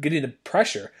or getting the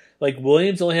pressure. Like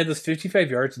Williams only had those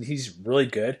 55 yards, and he's really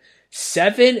good.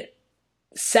 7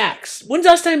 sacks. When's the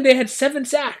last time they had 7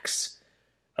 sacks?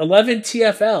 11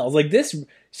 TFLs. Like this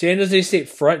San Jose State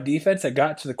front defense that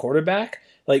got to the quarterback,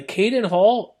 like Cade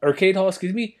Hall,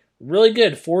 excuse me, really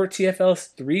good. 4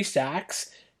 TFLs, 3 sacks.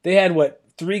 They had what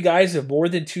 3 guys of more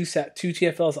than two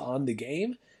TFLs on the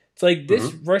game. It's like this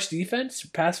Mhm. rush defense,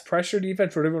 pass pressure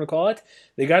defense, whatever you want to call it.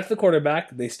 They got to the quarterback.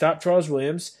 They stopped Charles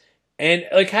Williams, and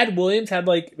like had Williams had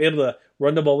like been able to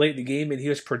run the ball late in the game, and he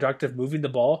was productive moving the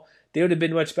ball, they would have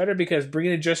been much better because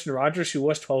bringing in Justin Rogers, who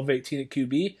was 12-18 at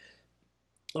QB,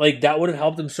 like that would have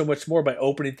helped them so much more by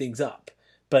opening things up.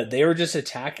 But they were just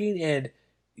attacking, and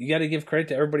you got to give credit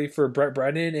to everybody for Brett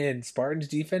Brennan and Spartan's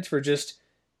defense for just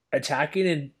attacking.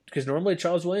 And because normally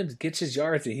Charles Williams gets his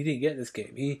yards, and he didn't get in this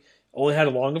game. He only had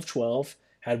a long of 12,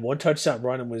 had 1 touchdown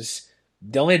run, and was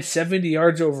they only had 70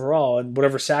 yards overall, and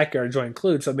whatever sack yards you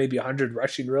include, so maybe 100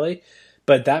 rushing really.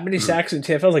 But that many Mhm. sacks in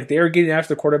TFL, like they were getting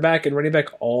after the quarterback and running back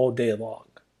all day long.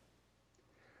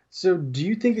 So, do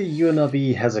you think that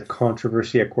UNLV has a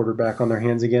controversy at quarterback on their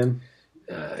hands again?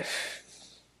 Uh,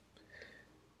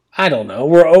 I don't know.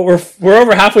 We're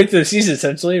over halfway through the season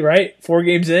essentially, right? 4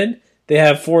 games in, they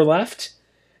have 4 left.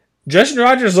 Justin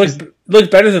Rogers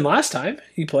looked better than last time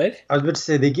he played. I was about to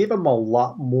say they gave him a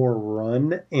lot more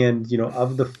run, and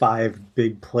of the 5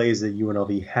 big plays that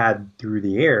UNLV had through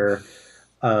the air,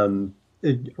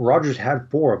 Rogers had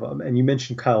 4 of them. And you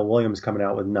mentioned Kyle Williams coming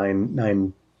out with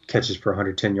nine catches for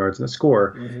 110 yards and a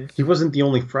score. Mm-hmm. He wasn't the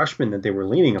only freshman that they were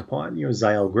leaning upon.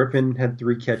 Zyel Griffin had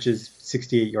 3 catches,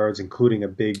 68 yards, including a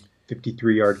big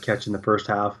 53-yard catch in the first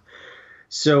half.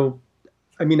 So,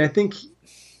 I mean, I think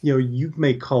you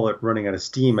may call it running out of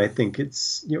steam. I think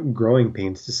it's growing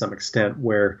pains to some extent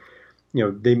where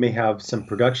they may have some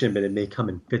production, but it may come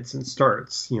in fits and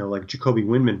starts. Like Jacoby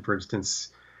Windman, for instance,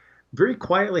 very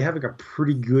quietly having a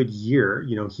pretty good year.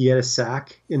 He had a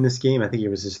sack in this game. I think it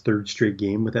was his 3rd straight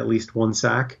game with at least 1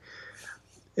 sack.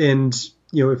 And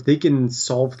if they can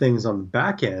solve things on the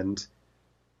back end,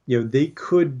 they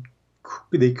could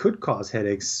cause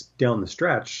headaches down the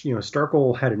stretch.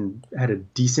 Starkel had a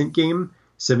decent game.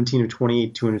 17 of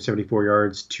 28, 274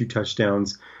 yards, 2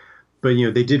 touchdowns. But,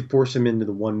 they did force him into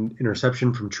the 1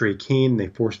 interception from Trey Kane. They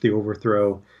forced the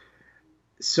overthrow.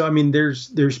 So, I mean, there's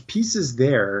pieces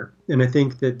there, and I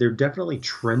think that they're definitely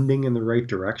trending in the right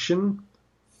direction.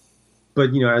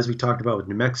 But, as we talked about with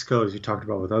New Mexico, as we talked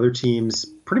about with other teams,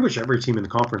 pretty much every team in the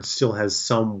conference still has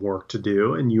some work to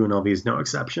do, and UNLV is no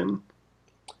exception.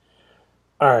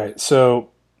 All right,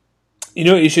 so you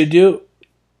know what you should do?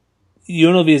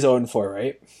 UNLV is 0-4,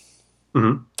 right?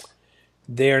 Mm-hmm.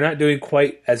 They are not doing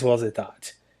quite as well as they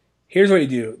thought. Here's what you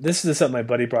do. This is something my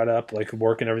buddy brought up, like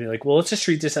work and everything. Like, well, let's just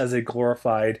treat this as a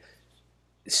glorified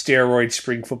steroid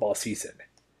spring football season.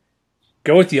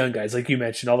 Go with the young guys, like you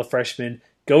mentioned, all the freshmen.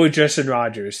 Go with Justin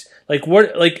Rogers. Like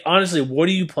what? Like honestly, what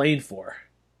are you playing for?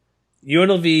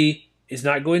 UNLV is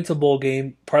not going to bowl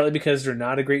game, partly because they're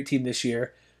not a great team this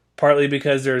year, partly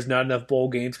because there's not enough bowl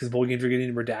games because bowl games are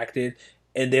getting redacted,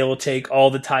 and they will take all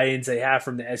the tie-ins they have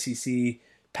from the SEC,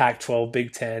 Pac-12,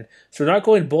 Big Ten. So they're not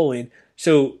going bowling.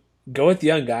 So go with the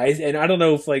young guys. And I don't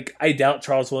know if, like, I doubt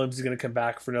Charles Williams is going to come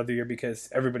back for another year because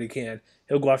everybody can.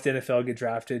 He'll go off to the NFL, get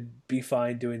drafted, be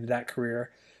fine doing that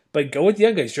career. But go with the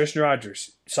young guys. Justin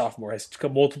Rogers, sophomore, has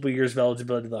multiple years of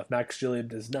eligibility left. Max Gilliam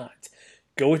does not.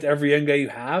 Go with every young guy you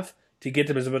have to get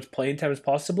them as much playing time as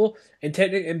possible, and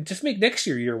just make next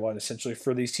year one, essentially,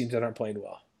 for these teams that aren't playing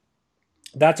well.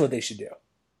 That's what they should do.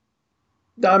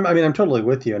 I mean, I'm totally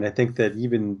with you, and I think that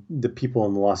even the people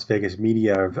in the Las Vegas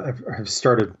media have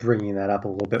started bringing that up a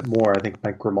little bit more. I think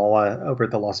Mike Grimala over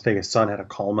at the Las Vegas Sun had a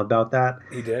column about that.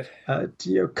 He did.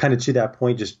 Kind of to that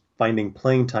point, just finding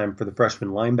playing time for the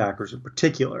freshman linebackers in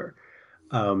particular,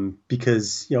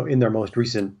 because in their most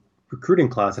recent recruiting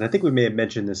class, and I think we may have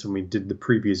mentioned this when we did the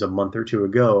previews a month or two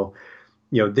ago,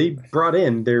 they brought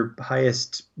in their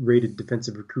highest rated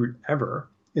defensive recruit ever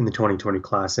in the 2020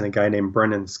 class, and a guy named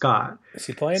Brennan Scott. Is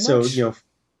he playing so, much?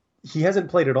 He hasn't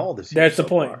played at all this year. That's the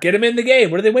point. Far. Get him in the game.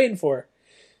 What are they waiting for?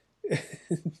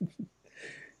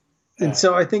 And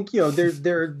so I think,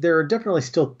 there are definitely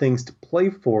still things to play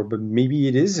for, but maybe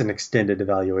it is an extended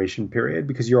evaluation period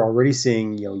because you're already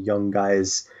seeing, young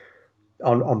guys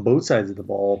on both sides of the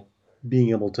ball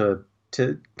being able to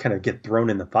kind of get thrown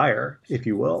in the fire, if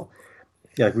you will.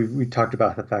 Yeah, like we talked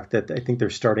about the fact that I think they're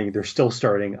still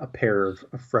starting a pair of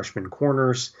freshman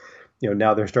corners.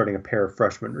 Now they're starting a pair of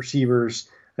freshman receivers.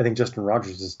 I think Justin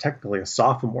Rogers is technically a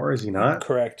sophomore, is he not?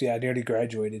 Correct. Yeah, he already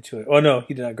graduated to it. Oh no,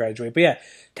 he did not graduate. But yeah,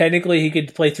 technically he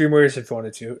could play 3 more years if he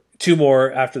wanted to. 2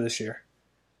 more after this year.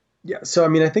 Yeah, so I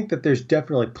mean, I think that there's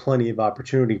definitely plenty of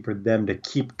opportunity for them to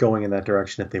keep going in that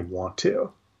direction if they want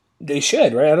to. They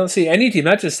should, right? I don't see any team,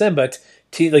 not just them, but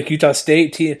like Utah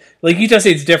State. Like Utah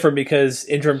State's different because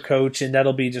interim coach, and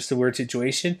that'll be just a weird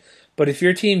situation. But if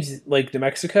your team's like New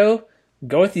Mexico,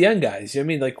 go with the young guys. I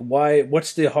mean, like, why?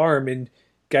 What's the harm in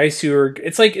guys who are?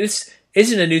 It's like this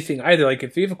isn't a new thing either. Like,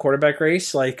 if you have a quarterback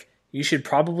race, like you should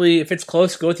probably, if it's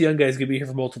close, go with the young guys. Going to be here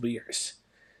for multiple years.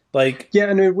 Like, yeah,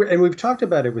 and we've talked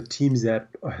about it with teams that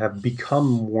have become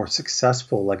more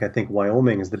successful. Like I think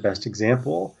Wyoming is the best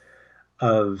example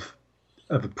of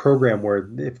a program where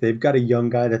if they've got a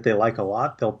young guy that they like a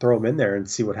lot, they'll throw him in there and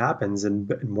see what happens.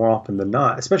 And more often than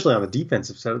not, especially on the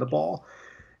defensive side of the ball,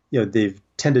 it's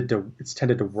tended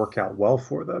to work out well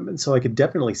for them. And so I could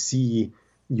definitely see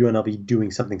UNLV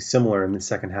doing something similar in the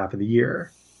second half of the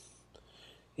year.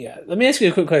 Yeah, let me ask you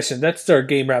a quick question. That's our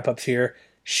game wrap ups here.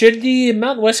 Should the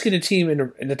Mountain West get a team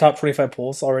in the top 25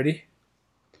 polls already?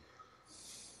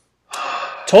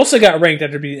 Tulsa got ranked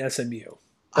after beating SMU.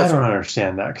 I don't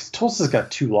understand that because Tulsa's got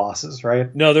 2 losses,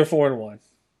 right? No, they're 4-1.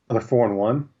 Oh, they're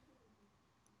 4-1.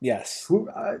 Yes. Who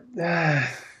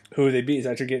they beat? Is that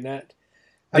what you're getting at?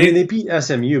 I mean, they beat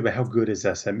SMU, but how good is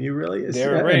SMU really?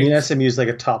 They're ranked. I mean, SMU is like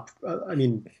a top.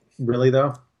 Really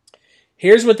though.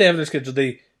 Here's what they have in their schedule.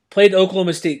 They played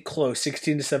Oklahoma State close,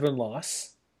 16-7 loss.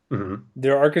 Mm-hmm.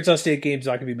 Their Arkansas State game's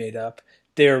not going to be made up.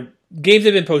 Their games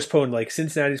have been postponed, like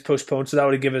Cincinnati's postponed, so that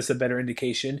would give us a better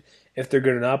indication if they're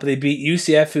good or not. But they beat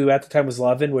UCF, who at the time was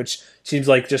 11, which seems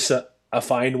like just a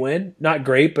fine win. Not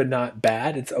great, but not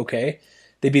bad. It's okay.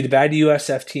 They beat a bad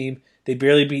USF team. They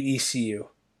barely beat ECU,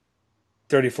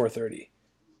 34-30.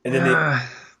 And then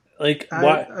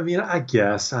I mean, I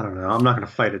guess. I don't know. I'm not going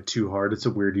to fight it too hard. It's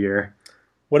a weird year.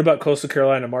 What about Coastal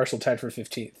Carolina? Marshall tied for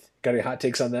 15th. Got any hot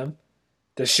takes on them?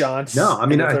 Deshaun? No, I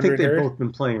mean, I think they've both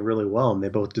been playing really well, and they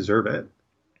both deserve it.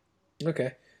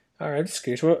 Okay. All right, I'm just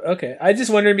curious. Well, okay, I just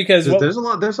wondering because there's a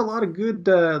lot of good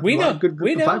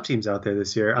group of 5 teams out there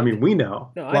this year. I mean, we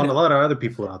know. No, a lot of other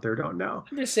people out there don't know.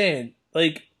 I'm just saying,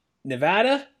 like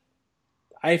Nevada,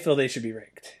 I feel they should be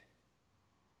ranked.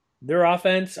 Their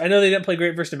offense, I know they didn't play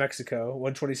great versus New Mexico,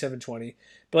 127-20,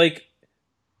 but like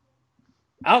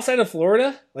outside of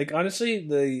Florida, like honestly,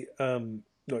 the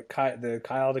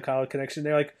Kyle connection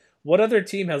there, like what other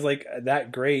team has like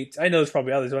that great? I know there's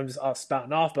probably others, but I'm just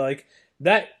spouting off, but like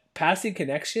that passing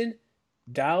connection,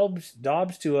 Dobbs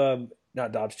to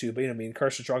not Dobbs too, but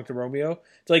Carson Strong to Romeo.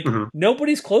 It's like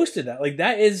nobody's close to that. Like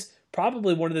that is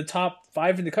probably one of the top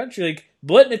 5 in the country. Like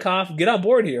Blitnikoff, get on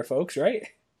board here, folks, right?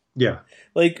 Yeah.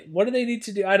 Like what do they need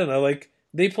to do? I don't know. Like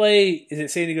they play. Is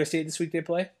it San Diego State this week? They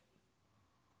play.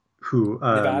 Who?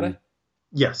 Nevada.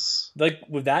 Yes. Like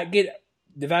would that get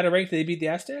Nevada ranked, they beat the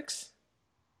Aztecs?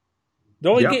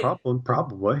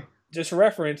 Probably. Just for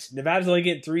reference, Nevada's only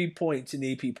getting 3 points in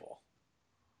the AP poll.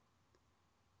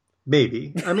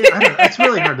 Maybe. I mean, it's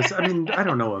really hard to say. I mean, I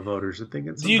don't know what voters are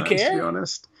thinking sometimes, Do you care? to be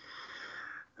honest.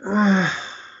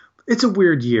 It's a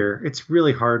weird year. It's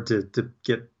really hard to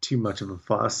get too much of a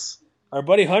fuss. Our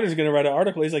buddy Hunter's going to write an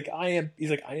article. He's like, I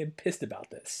am pissed about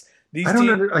this. Here's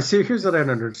what I don't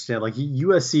understand. Like,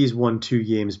 USC's won 2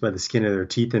 games by the skin of their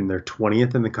teeth, and they're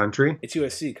 20th in the country. It's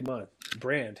USC. Come on,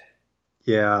 brand.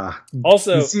 Yeah.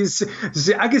 Also,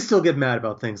 see, I can still get mad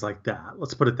about things like that.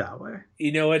 Let's put it that way.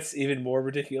 You know what's even more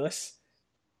ridiculous?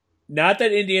 Not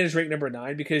that Indiana's ranked number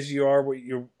 9 because you are what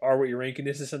your ranking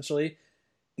is essentially.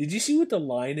 Did you see what the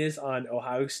line is on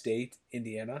Ohio State,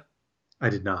 Indiana? I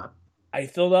did not. I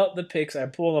filled out the picks.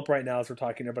 I'm pulling up right now as we're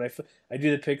talking here, but I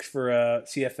do the picks for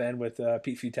CFN with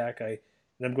Pete Futak. And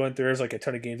I'm going through. There's like a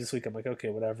ton of games this week. I'm like, okay,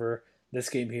 whatever. This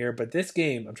game here, but this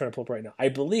game I'm trying to pull up right now. I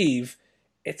believe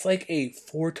it's like a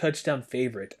 4-touchdown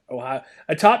favorite. Ohio,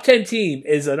 a top 10 team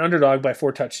is an underdog by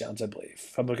 4 touchdowns. I believe,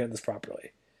 if I'm looking at this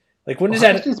properly. Like, when does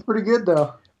that? It's pretty good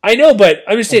though. I know, but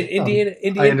I'm just saying Indiana.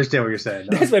 I understand what you're saying.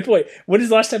 No. That's my point. When is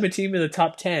the last time a team in the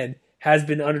top 10 has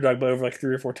been underdog by over like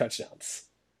 3 or 4 touchdowns?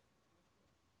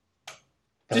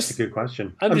 That's a good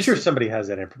question. I'm sure somebody has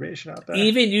that information out there.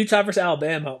 Even Utah versus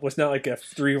Alabama was not like a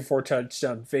 3 or 4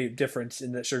 touchdown difference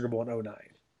in that Sugar Bowl in 2009.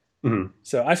 Mm-hmm.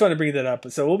 So I just wanted to bring that up.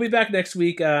 So we'll be back next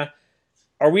week. Are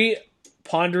we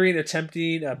pondering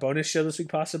attempting a bonus show this week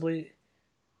possibly?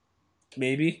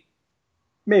 Maybe.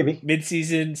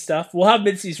 Mid-season stuff. We'll have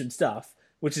mid-season stuff,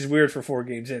 which is weird for 4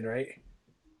 games in, right?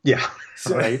 Yeah.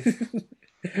 So, right.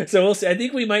 So we'll see. I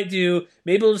think we might maybe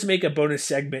we'll just make a bonus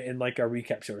segment in like our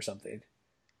recap show or something.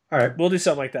 All right. We'll do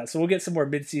something like that. So we'll get some more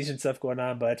mid-season stuff going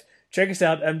on. But check us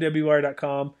out,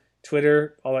 MWR.com,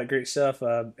 Twitter, all that great stuff.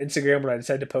 Instagram, when I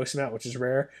decide to post them out, which is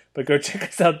rare. But go check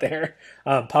us out there.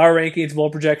 Power rankings, bowl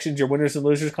projections, your winners and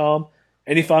losers column.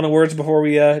 Any final words before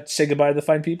we say goodbye to the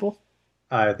fine people?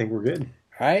 I think we're good.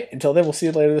 All right. Until then, we'll see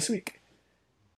you later this week.